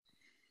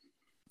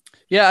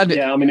 Yeah,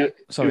 I mean, it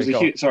was a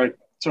huge. Sorry,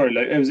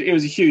 Luke. It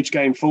was a huge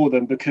game for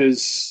them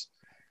because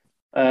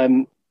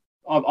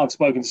I've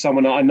spoken to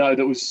someone I know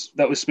that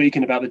was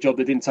speaking about the job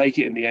that didn't take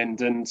it in the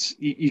end, and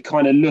you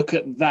kind of look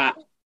at that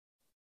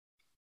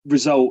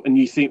result and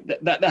you think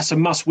that's a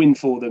must win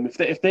for them if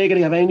they're going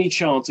to have any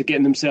chance of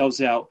getting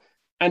themselves out.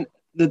 And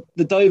the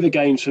Dover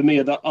games for me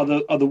are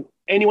the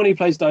anyone who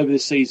plays Dover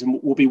this season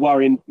will be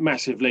worrying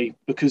massively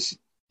because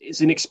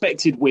it's an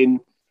expected win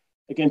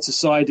against a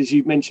side, as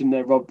you mentioned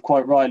there, Rob,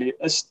 quite rightly,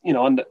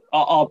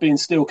 are being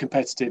still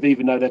competitive,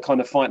 even though they're kind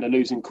of fighting a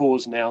losing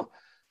cause now.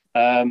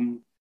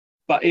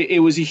 But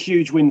it was a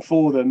huge win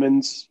for them.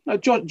 And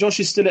Josh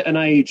is still at an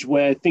age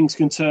where things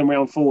can turn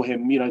around for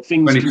him.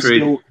 Things 23.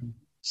 Can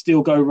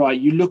still go right.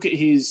 You look at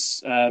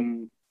his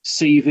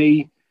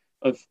CV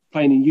of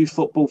playing in youth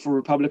football for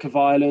Republic of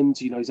Ireland.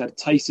 He's had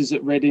tasters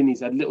at Reading.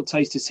 He's had little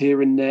tasters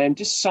here and there. And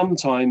just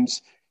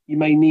sometimes you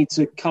may need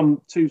to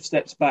come 2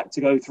 steps back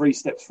to go 3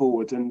 steps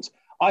forward. And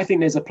I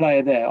think there's a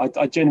player there.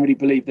 I genuinely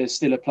believe there's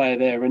still a player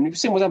there. And you've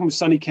seen what's happened with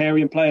Sonny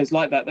Carey and players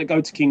like that go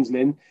to Kings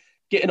Lynn,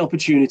 get an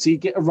opportunity,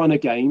 get a run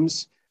of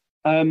games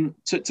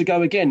to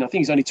go again. I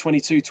think he's only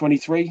 22,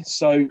 23.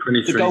 So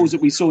 23. The goals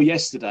that we saw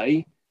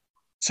yesterday,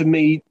 to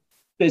me,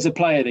 there's a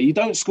player there. You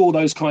don't score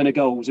those kind of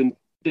goals and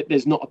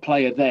there's not a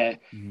player there.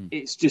 Mm-hmm.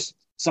 It's just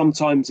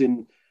sometimes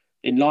in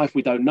in life.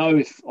 We don't know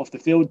if off the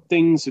field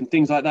things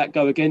like that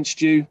go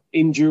against you,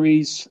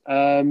 injuries,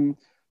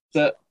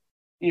 that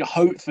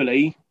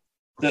hopefully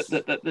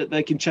that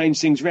they can change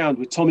things around.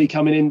 With Tommy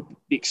coming in,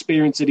 the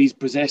experience that he's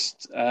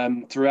possessed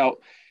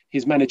throughout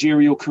his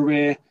managerial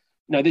career,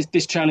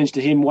 this challenge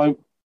to him won't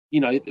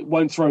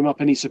throw him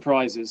up any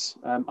surprises.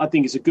 I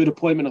think it's a good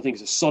appointment. I think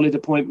it's a solid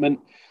appointment,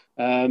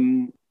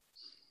 and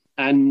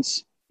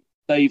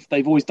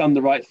they've always done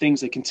the right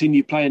things. They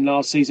continued playing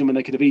last season when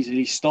they could have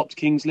easily stopped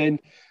Kings Lynn.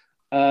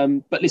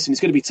 But listen,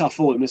 it's going to be tough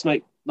for them. Let's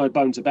make no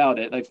bones about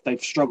it.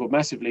 They've struggled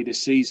massively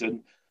this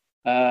season.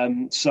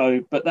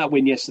 But that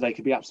win yesterday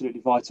could be absolutely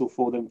vital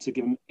for them to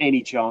give them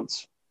any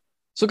chance.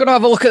 So we're going to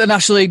have a look at the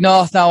National League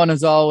North now, and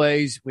as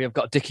always, we have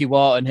got Dickie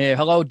Wharton here.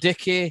 Hello,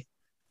 Dickie.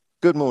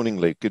 Good morning,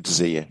 Luke. Good to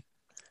see you.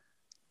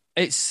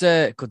 It's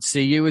good to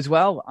see you as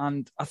well.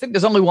 And I think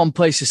there's only one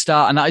place to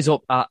start, and that is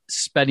up at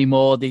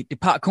Spennymoor. They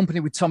part company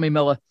with Tommy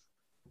Miller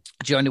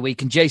during the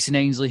week, and Jason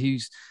Ainsley,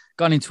 who's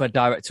gone into a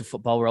director of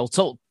football role,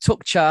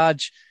 took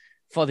charge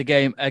for the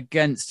game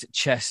against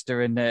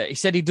Chester, and he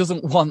said he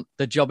doesn't want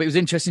the job. It was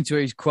interesting to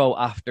hear his quote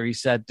after. He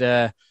said,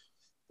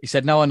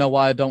 "Now I know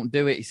why I don't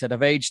do it." He said,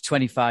 "I've aged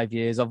 25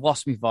 years, I've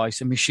lost my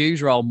voice, and my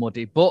shoes are all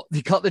muddy." But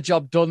they got the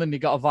job done, and they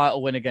got a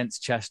vital win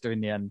against Chester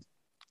in the end.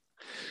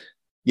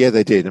 Yeah,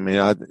 they did. I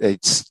mean,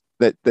 it's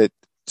that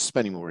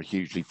Spennymoor are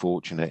hugely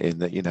fortunate in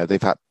that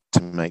they've had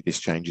to make this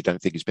change. I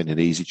don't think it's been an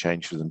easy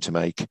change for them to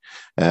make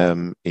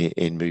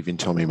in moving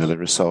Tommy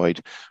Miller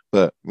aside.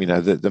 But,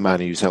 the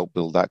man who's helped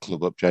build that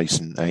club up,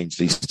 Jason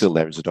Ainsley, is still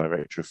there as a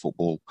director of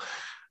football.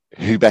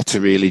 Who better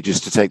really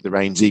just to take the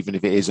reins, even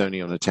if it is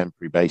only on a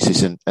temporary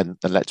basis. And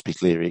let's be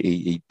clear,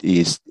 he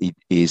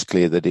is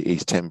clear that it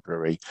is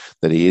temporary,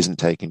 that he isn't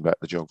taking back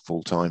the job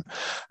full time.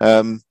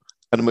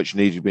 And a much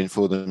needed win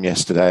for them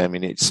yesterday. I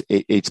mean,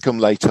 it's come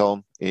late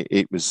on.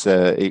 It was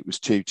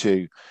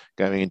 2-2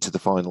 going into the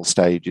final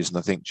stages, and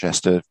I think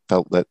Chester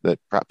felt that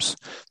perhaps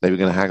they were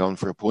going to hang on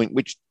for a point,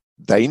 which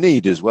they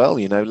need as well.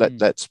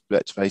 Let's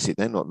face it,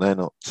 they're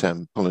not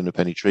pulling up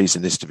any trees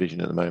in this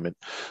division at the moment.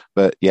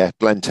 But yeah,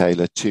 Glenn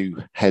Taylor, 2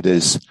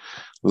 headers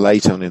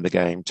late on in the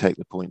game, take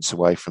the points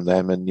away from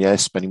them, and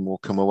Spennymoor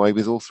come away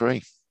with all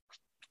 3.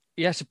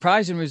 Yeah,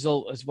 surprising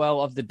result as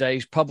well of the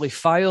days. Probably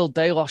Fylde.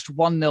 They lost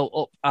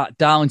 1-0 up at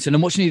Darlington. A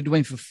much needed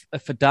win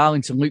for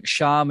Darlington. Luke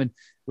Sharman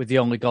with the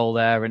only goal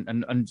there.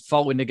 And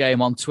following the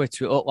game on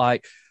Twitter, it looked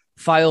like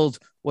Fylde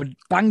were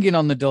banging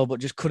on the door, but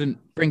just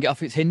couldn't bring it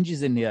off its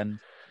hinges in the end.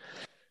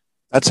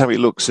 That's how it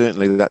looked,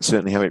 certainly. That's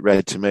certainly how it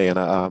read to me. And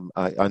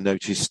I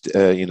noticed,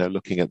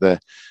 looking at the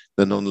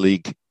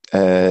non-league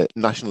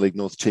National League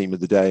North team of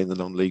the day in the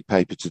non-league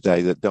paper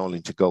today, that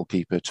Darlington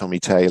goalkeeper Tommy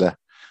Taylor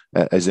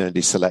has earned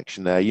his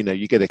selection there.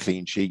 You get a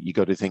clean sheet, you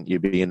got to think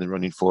you'll be in the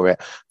running for it.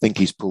 I think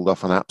he's pulled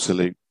off an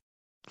absolute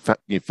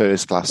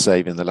first-class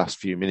save in the last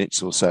few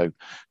minutes or so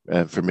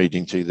from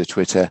reading through the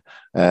Twitter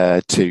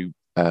to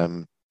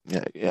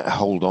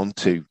hold on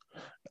to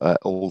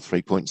all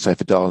 3 points there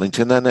for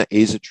Darlington. And that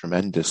is a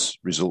tremendous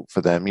result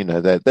for them.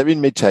 They're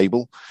in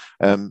mid-table.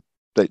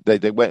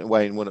 They went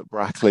away and won at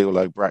Brackley,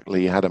 although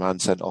Brackley had a man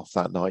sent off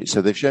that night.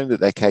 So they've shown that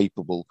they're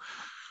capable,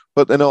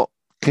 but they're not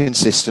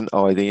consistent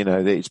either.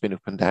 It's been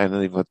up and down,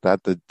 and they've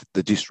had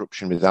the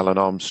disruption with Alan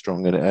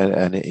Armstrong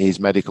and his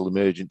medical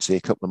emergency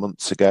a couple of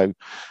months ago.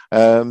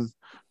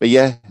 But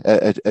yeah,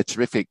 a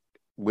terrific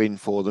win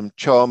for them.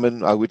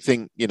 Charman, I would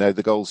think,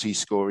 the goals he's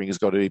scoring has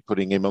got to be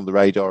putting him on the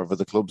radar of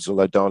other clubs,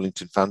 although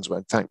Darlington fans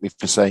won't thank me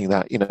for saying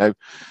that.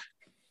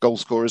 Goal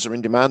scorers are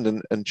in demand,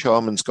 and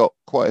Charman's got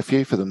quite a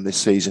few for them this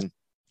season.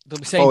 They'll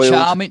be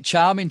saying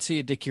charming to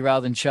you, Dickie,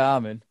 rather than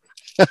charming.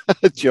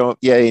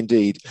 Yeah,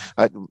 indeed.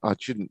 I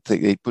shouldn't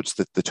think he puts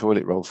the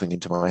toilet roll thing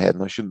into my head,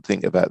 and I shouldn't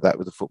think about that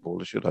with a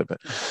footballer, should I? But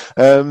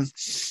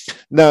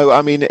no,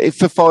 I mean,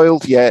 for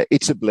Fylde,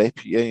 it's a blip.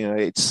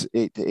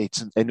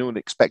 It's an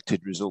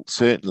unexpected result,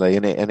 certainly,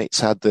 and it's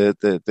had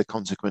the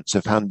consequence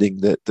of handing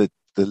the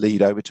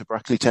lead over to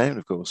Brackley Town,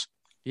 of course.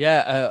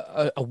 Yeah,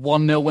 a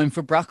 1-0 win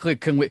for Brackley.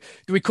 Do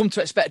we come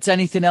to expect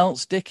anything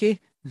else,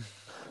 Dickie?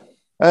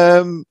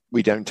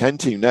 We don't tend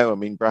to, no. I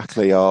mean,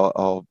 Brackley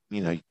are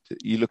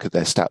you look at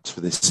their stats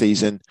for this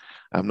season.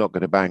 I'm not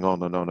going to bang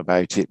on and on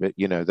about it, but,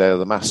 they're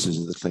the masters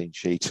of the clean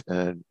sheet.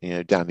 And,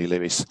 Danny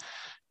Lewis,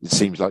 it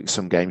seems like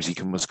some games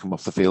he must come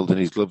off the field and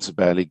his gloves have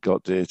barely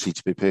got dirty,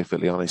 to be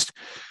perfectly honest.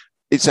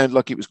 It sounded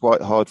like it was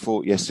quite hard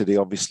fought yesterday.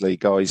 Obviously,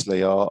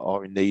 Guiseley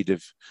are in need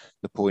of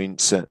the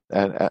points, and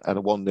a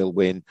 1-0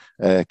 win,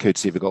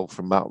 courtesy of a goal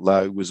from Matt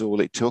Lowe, was all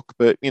it took.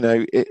 But,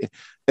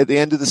 at the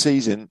end of the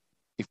season,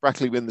 if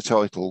Brackley win the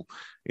title,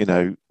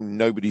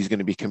 nobody's going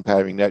to be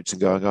comparing notes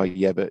and going, oh,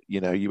 yeah, but,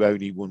 you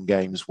only won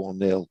games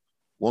 1-0.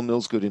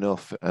 1-0's good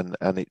enough, and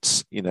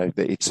it's,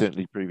 it's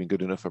certainly proving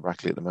good enough for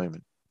Brackley at the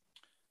moment.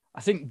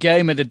 I think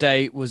game of the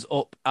day was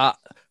up at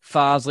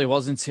Farsley,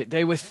 wasn't it?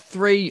 They were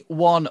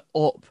 3-1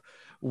 up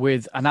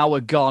with an hour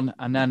gone,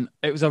 and then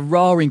it was a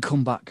roaring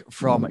comeback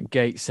from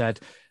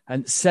Gateshead.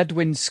 And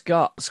Sedwin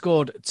Scott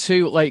scored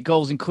 2 late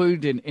goals,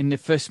 including in the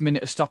first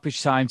minute of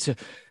stoppage time, to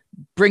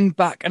bring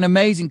back an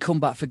amazing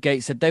comeback for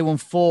Gateshead. They won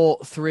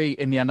 4-3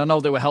 in the end. I know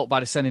they were helped by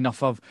the sending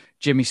off of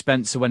Jimmy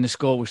Spencer when the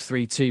score was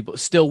 3-2, but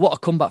still, what a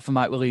comeback for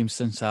Mike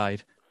Williamson's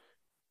side.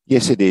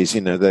 Yes, it is.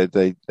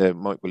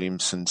 Mike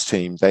Williamson's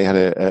team, they had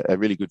a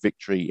really good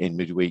victory in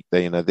midweek.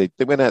 They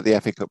went out the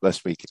FA Cup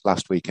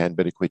last weekend,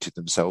 but acquitted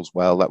themselves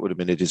well. That would have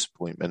been a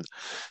disappointment.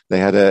 They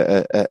had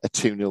a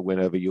 2-0 win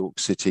over York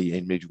City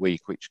in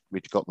midweek, which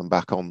got them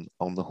back on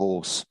the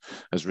horse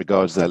as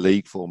regards their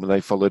league form, and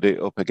they followed it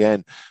up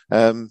again.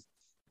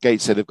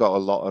 Gateshead have got a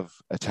lot of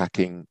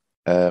attacking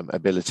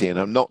ability, and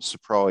I'm not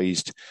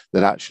surprised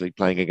that actually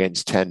playing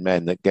against 10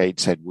 men that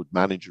Gateshead would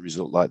manage a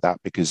result like that,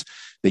 because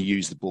they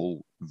use the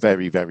ball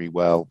very, very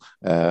well.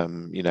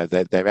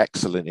 They're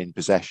excellent in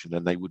possession,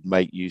 and they would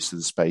make use of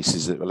the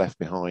spaces that were left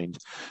behind.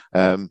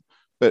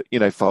 But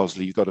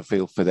Farsley, you've got to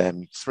feel for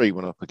them.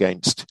 3-1 up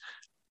against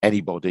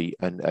anybody,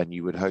 and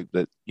you would hope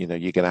that you're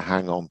going to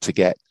hang on to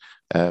get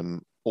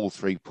all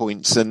 3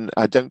 points. And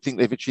I don't think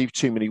they've achieved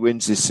too many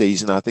wins this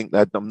season. I think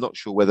that I'm not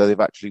sure whether they've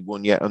actually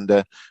won yet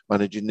under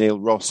manager Neil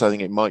Ross. I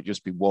think it might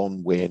just be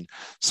 1 win.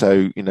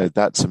 So,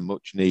 that's a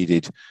much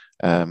needed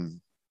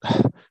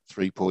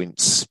 3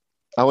 points.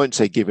 I won't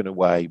say given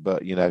away,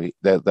 but,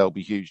 there'll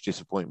be huge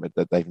disappointment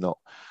that they've not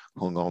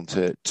hung on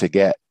to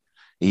get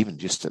even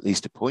just at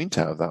least a point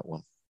out of that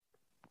one.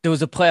 There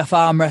was a playoff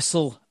arm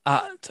wrestle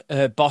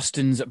at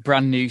Boston's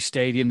brand new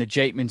stadium, the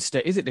Jakeman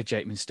Stadium. Is it the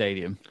Jakeman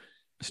Stadium?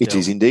 Still. It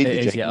is indeed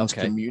the Jakeman's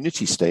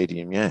Community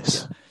Stadium,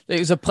 yes. It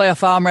was a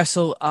playoff arm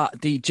wrestle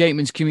at the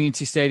Jakeman's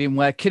Community Stadium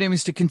where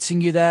Kidderminster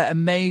continue their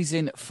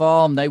amazing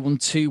form. They won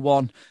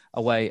 2-1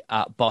 away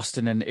at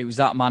Boston, and it was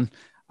that man,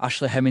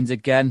 Ashley Hemmings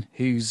again,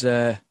 who's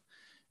in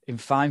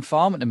fine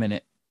form at the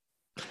minute.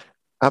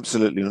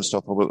 Absolutely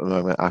unstoppable at the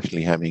moment,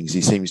 Ashley Hemmings.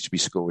 He seems to be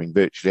scoring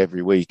virtually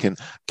every week. And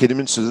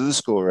Kidderminster's other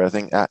scorer, I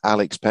think,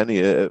 Alex Penny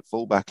at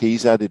fullback,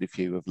 he's added a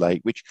few of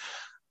late, which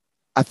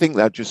I think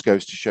that just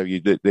goes to show you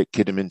that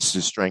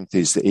Kidderminster's strength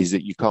is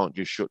that you can't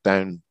just shut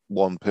down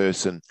one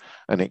person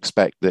and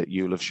expect that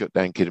you'll have shut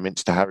down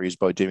Kidderminster Harriers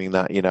by doing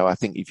that. I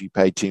think if you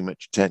pay too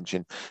much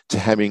attention to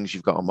Hemmings,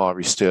 you've got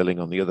Amari Sterling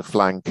on the other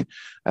flank.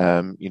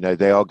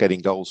 They are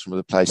getting goals from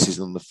other places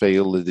on the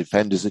field. The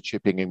defenders are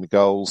chipping in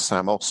goals.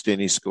 Sam Austin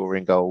is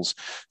scoring goals.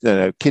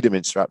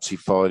 Kidderminster are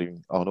absolutely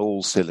firing on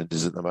all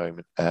cylinders at the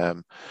moment.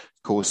 Of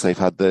course, they've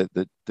had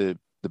the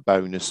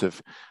bonus of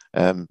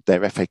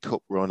their FA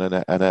Cup run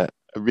and a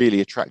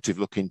really attractive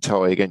looking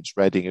tie against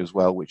Reading as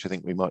well, which I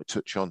think we might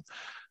touch on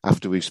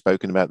after we've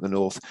spoken about the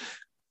North.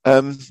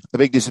 A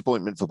big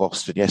disappointment for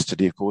Boston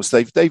yesterday, of course.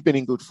 They've been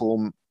in good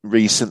form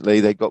recently.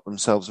 They got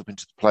themselves up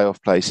into the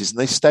playoff places, and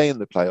they stay in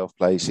the playoff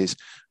places.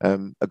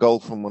 A goal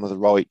from one of the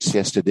Wrights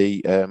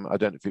yesterday. I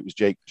don't know if it was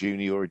Jake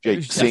Junior or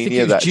Jake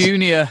Senior. I think it was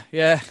Junior,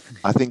 yeah.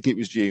 I think it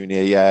was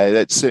Junior, yeah.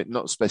 That's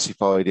not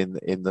specified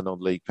in the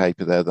non-league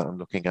paper there that I'm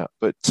looking at,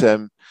 but.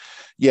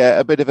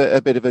 A bit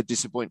of a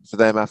disappointment for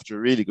them after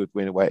a really good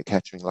win away at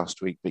Kettering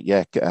last week. But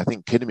yeah, I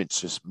think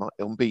Kidderminster's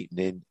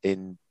unbeaten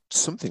in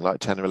something like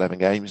 10 or 11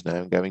 games now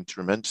and going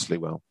tremendously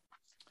well.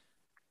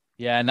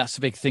 Yeah, and that's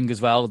a big thing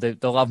as well.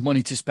 They'll have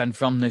money to spend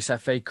from this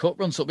FA Cup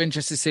run, so it'll be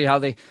interesting to see how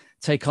they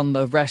take on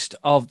the rest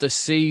of the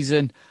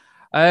season.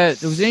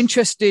 It was an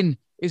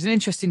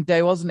interesting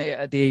day, wasn't it,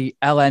 at the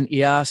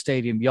LNER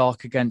Stadium,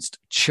 York against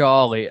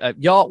Chorley.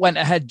 York went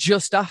ahead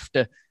just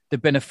after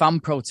there'd been a fan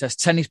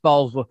protest. Tennis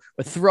balls were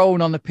thrown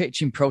on the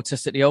pitch in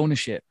protest at the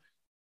ownership.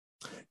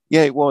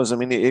 Yeah, it was. I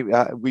mean,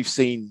 we've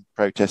seen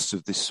protests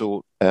of this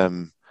sort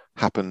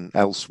happen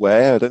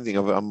elsewhere. I don't think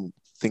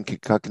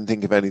I can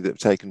think of any that have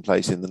taken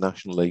place in the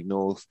National League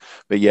North.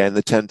 But yeah, in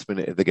the 10th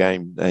minute of the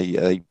game,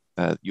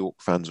 York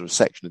fans, or a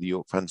section of the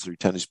York fans, threw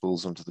tennis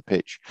balls onto the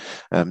pitch.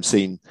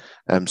 Seen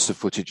some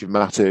footage of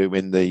Matu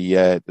in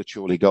the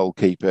Chorley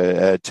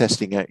goalkeeper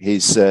testing out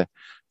his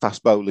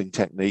fast bowling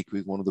technique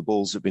with one of the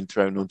balls that had been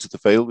thrown onto the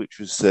field, which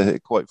was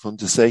quite fun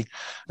to see.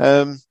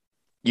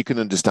 You can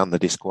understand the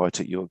disquiet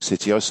at York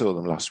City. I saw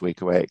them last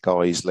week away at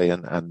Guiseley,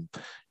 and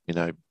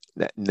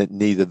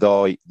neither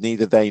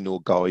they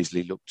nor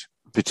Guiseley looked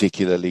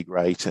particularly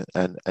great,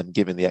 and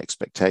given the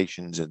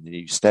expectations and the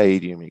new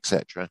stadium,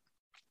 etc.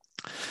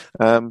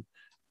 And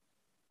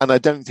I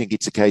don't think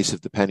it's a case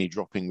of the penny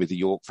dropping with the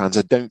York fans.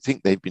 I don't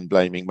think they've been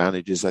blaming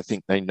managers. I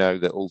think they know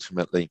that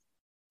ultimately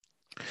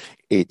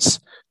it's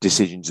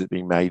decisions that have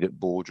been made at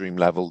boardroom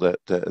level that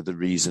are the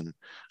reason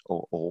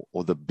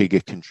or the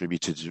bigger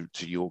contributor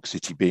to York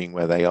City being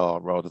where they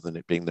are, rather than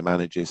it being the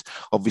managers.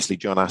 Obviously,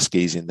 John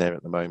Askey's in there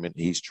at the moment.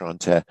 He's trying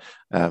to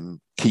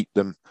keep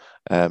them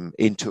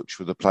in touch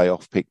with the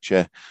playoff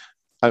picture.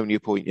 Only a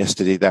point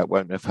yesterday, that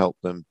won't have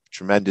helped them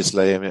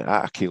tremendously. I mean,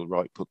 Akil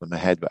Wright put them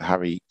ahead, but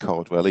Harry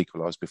Cardwell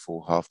equalised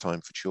before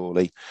half-time for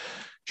Chorley.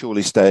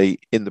 Chorley stay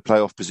in the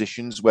playoff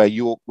positions where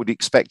York would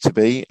expect to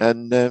be,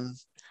 and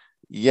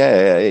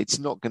it's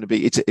not going to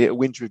be. It's a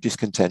winter of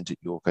discontent at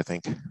York, I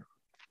think.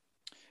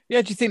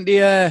 Yeah, do you think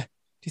the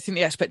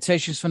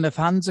expectations from the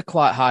fans are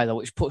quite high though,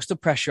 which puts the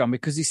pressure on,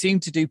 because they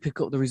seem to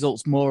pick up the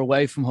results more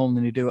away from home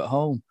than they do at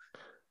home?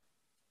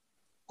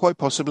 Quite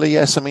possibly,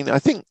 yes. I mean, I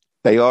think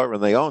they are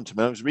and they aren't. I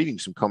mean, I was reading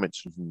some comments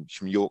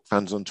from York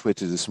fans on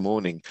Twitter this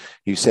morning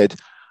who said,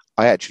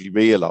 I actually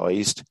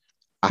realised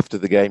after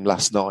the game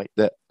last night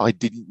that I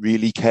didn't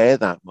really care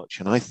that much.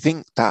 And I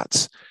think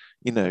that's,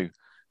 you know,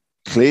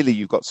 clearly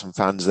you've got some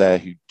fans there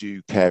who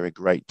do care a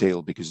great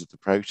deal because of the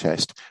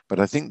protest. But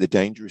I think the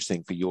dangerous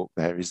thing for York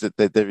there is that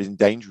they're in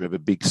danger of a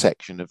big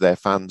section of their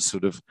fans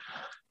sort of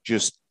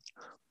just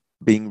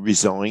being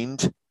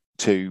resigned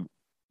to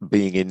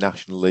being in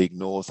National League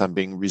North and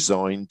being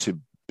resigned to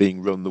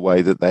being run the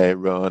way that they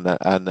run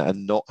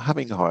and not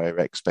having higher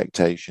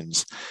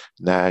expectations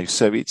now.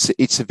 So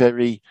it's a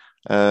very...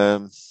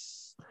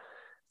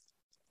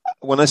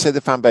 when I say the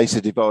fan base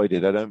are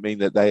divided, I don't mean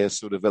that they are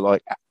sort of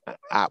like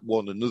at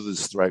one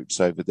another's throats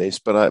over this,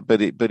 but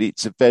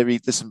it's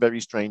there's some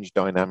very strange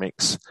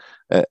dynamics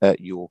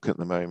at York at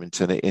the moment,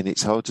 and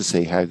it's hard to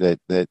see how they're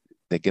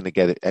going to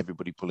get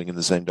everybody pulling in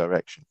the same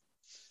direction.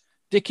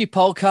 Dickie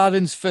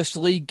Polcarden's first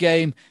league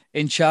game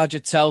in charge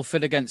of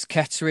Telford against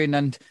Kettering,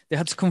 and they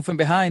had to come from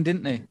behind,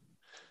 didn't they?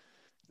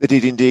 They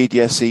did indeed,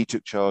 yes. He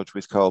took charge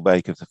with Carl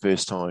Baker for the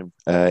first time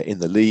in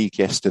the league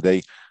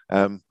yesterday.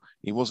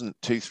 He wasn't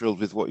too thrilled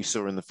with what he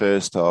saw in the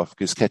first half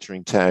because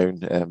Kettering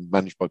Town,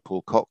 managed by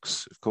Paul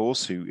Cox, of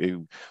course,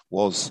 who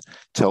was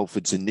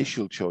Telford's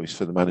initial choice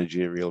for the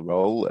managerial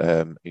role,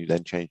 who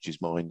then changed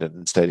his mind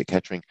and stayed at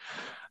Kettering.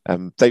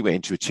 They went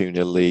into a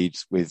 2-0 lead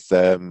with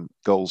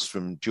goals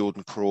from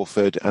Jordan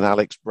Crawford and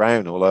Alex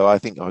Brown, although I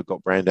think I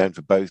got Brown down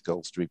for both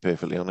goals, to be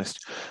perfectly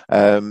honest.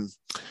 They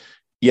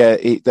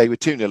were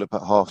 2-0 up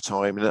at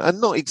half-time and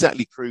not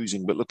exactly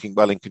cruising, but looking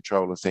well in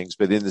control of things.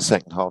 But in the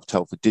second half,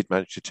 Telford did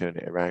manage to turn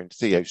it around.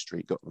 Theo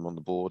Street got them on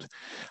the board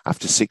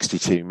after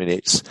 62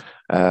 minutes.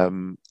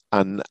 And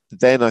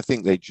then I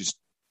think they just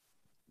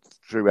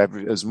threw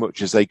as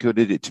much as they could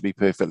at it, to be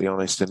perfectly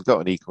honest, and got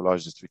an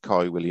equaliser through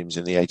Kai Williams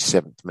in the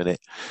 87th minute.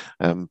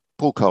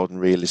 Paul Carden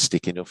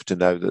realistic enough to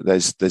know that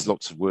there's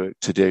lots of work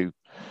to do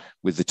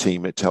with the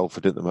team at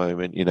Telford at the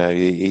moment. You know,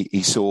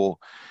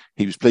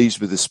 he was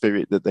pleased with the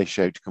spirit that they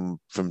showed to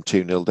come from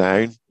 2-0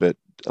 down, but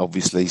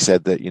obviously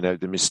said that, you know,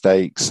 the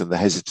mistakes and the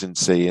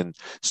hesitancy and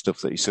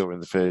stuff that he saw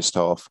in the first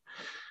half,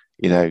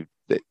 you know,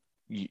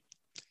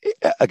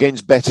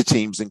 against better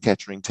teams than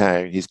Kettering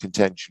Town, his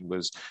contention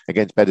was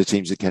against better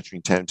teams than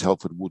Kettering Town,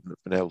 Telford wouldn't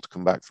have been able to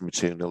come back from a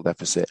 2-0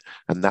 deficit.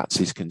 And that's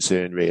his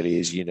concern really,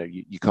 is, you know,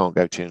 you can't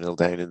go 2-0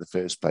 down in the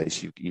first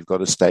place. You've got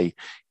to stay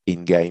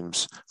in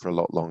games for a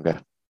lot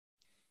longer.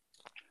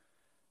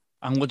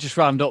 And we'll just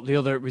round up the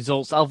other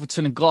results.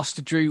 Alverton and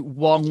Gloucester drew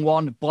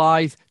 1-1.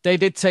 Blythe, they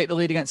did take the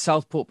lead against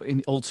Southport, but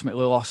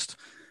ultimately lost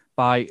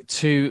by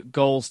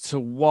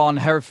 2-1.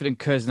 Hereford and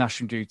Curzon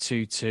Ashton drew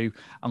 2-2.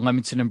 And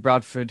Leamington and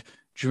Bradford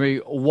drew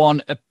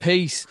 1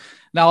 apiece.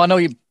 Now, I know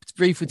you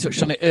briefly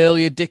touched on it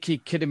earlier. Dickie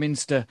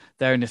Kidderminster,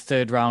 they're in the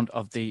third round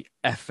of the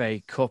FA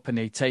Cup, and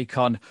they take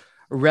on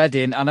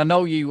Reading. And I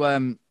know you've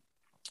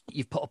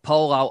put a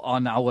poll out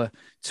on our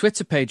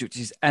Twitter page, which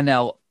is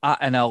NL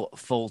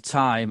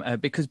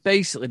Fulltime, because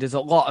basically there's a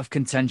lot of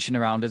contention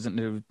around, isn't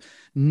there?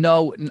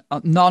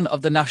 None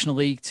of the National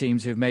League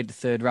teams who've made the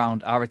third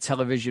round are a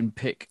television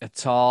pick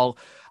at all.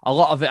 A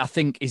lot of it, I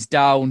think, is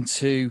down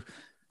to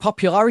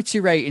popularity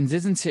ratings,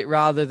 isn't it?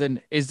 Rather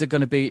than, is there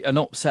going to be an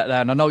upset there?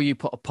 And I know you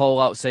put a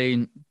poll out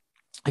saying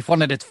if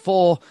one of the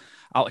 4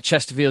 out of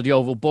Chesterfield,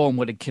 Yeovil,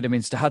 Bournemouth and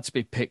Kidderminster had to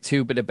be picked, who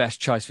would be the best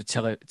choice for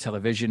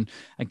television?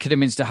 And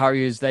Kidderminster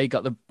Harriers, they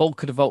got the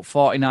bulk of the vote,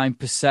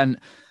 49%.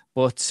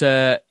 But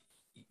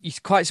you're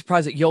quite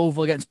surprised that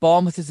Yeovil against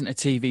Bournemouth isn't a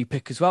TV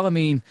pick as well. I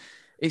mean,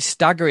 it's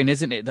staggering,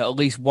 isn't it, that at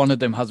least one of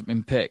them hasn't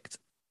been picked?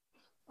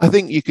 I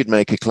think you could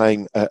make a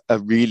claim, a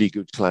really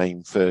good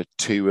claim for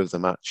 2 of the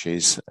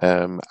matches,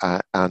 and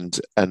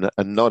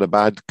not a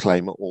bad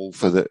claim at all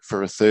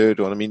for a third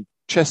one. I mean,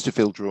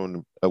 Chesterfield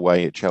drawn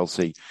away at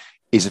Chelsea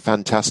is a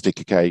fantastic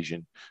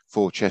occasion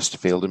for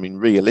Chesterfield. I mean,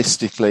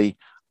 realistically,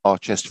 are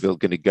Chesterfield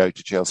going to go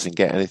to Chelsea and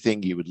get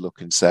anything? You would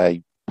look and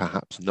say,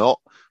 perhaps not,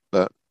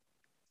 but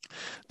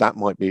that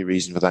might be a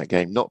reason for that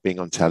game not being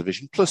on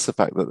television, plus the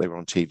fact that they were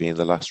on TV in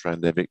the last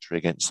round, their victory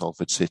against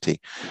Salford City.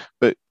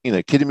 But, you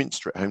know,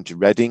 Kidderminster at home to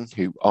Reading,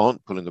 who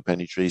aren't pulling up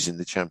any trees in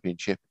the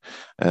Championship.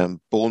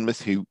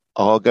 Bournemouth, who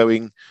are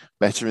going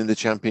better in the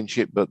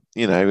Championship, but,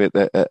 you know,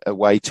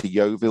 away to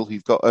Yeovil,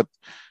 who've got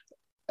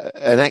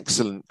an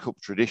excellent cup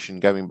tradition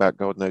going back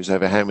God knows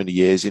over how many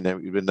years. You know,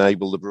 it would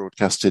enable the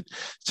broadcaster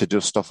to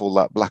dust off all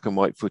that black and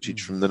white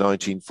footage from the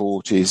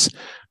 1940s,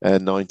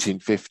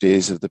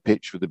 1950s of the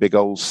pitch with the big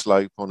old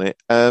slope on it.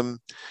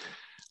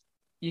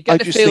 You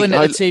get the feeling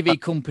that the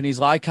TV companies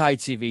like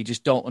ITV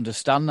just don't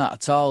understand that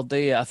at all, do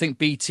you? I think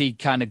BT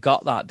kind of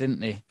got that,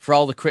 didn't they? For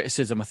all the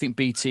criticism, I think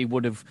BT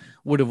would have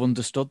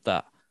understood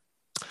that.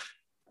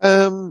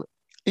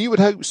 You would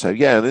hope so,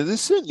 yeah. And they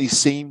certainly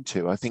seem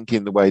to, I think,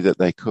 in the way that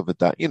they covered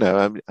that. You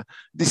know,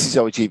 this is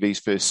ITV's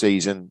first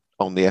season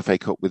on the FA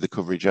Cup with the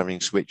coverage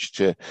having switched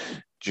to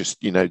just,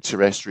 you know,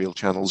 terrestrial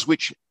channels,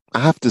 which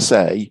I have to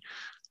say,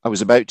 I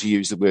was about to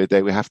use the word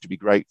they would have to be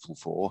grateful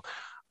for.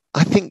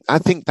 I think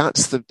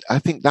that's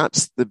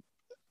the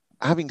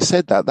having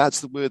said that,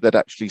 that's the word that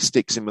actually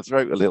sticks in my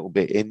throat a little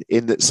bit.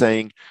 In that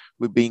saying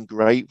we're being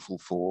grateful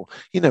for.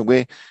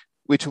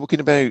 We're talking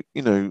about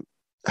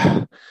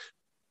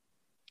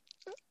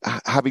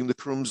having the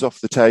crumbs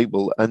off the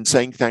table and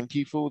saying thank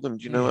you for them.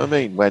 Do you know what I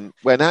mean?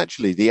 When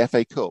actually the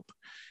FA Cup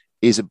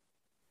is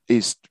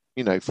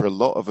for a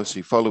lot of us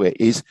who follow it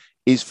is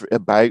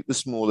about the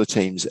smaller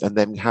teams and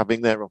them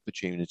having their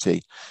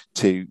opportunity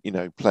to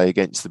play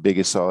against the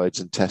bigger sides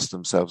and test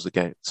themselves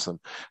against them.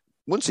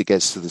 Once it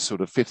gets to the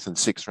sort of 5th and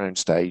 6th round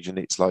stage and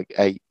it's like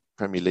 8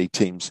 Premier League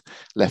teams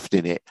left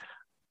in it,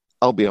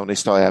 I'll be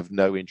honest, I have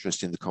no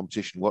interest in the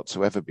competition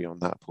whatsoever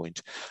beyond that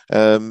point.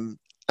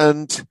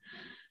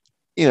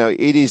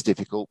 It is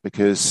difficult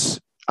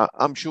because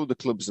I'm sure the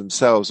clubs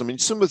themselves,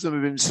 some of them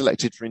have been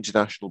selected for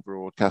international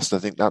broadcast. I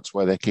think that's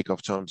why their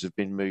kickoff times have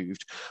been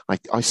moved.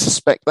 I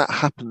suspect that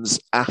happens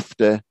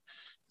after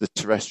the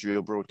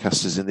terrestrial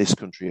broadcasters in this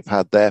country have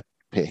had their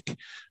pick.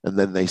 And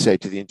then they say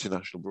to the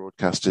international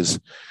broadcasters,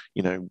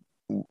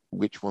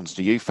 which ones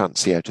do you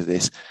fancy out of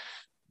this?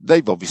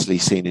 They've obviously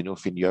seen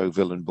enough in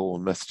Yeovil and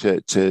Bournemouth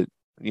to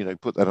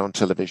put that on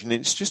television.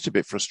 It's just a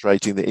bit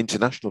frustrating that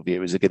international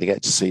viewers are going to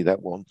get to see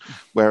that one,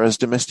 whereas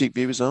domestic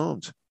viewers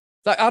aren't.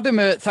 Adam,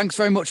 thanks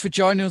very much for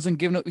joining us and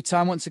giving up your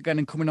time once again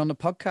and coming on the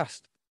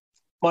podcast.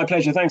 My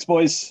pleasure. Thanks,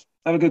 boys.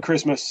 Have a good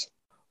Christmas.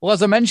 Well,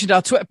 as I mentioned,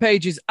 our Twitter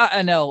page is at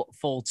NL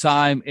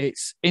Fulltime.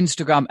 It's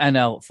Instagram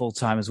NL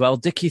Fulltime as well.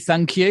 Dickie,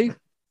 thank you.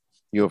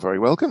 You're very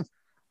welcome.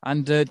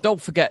 And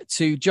don't forget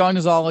to join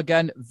us all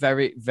again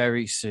very,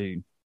 very soon.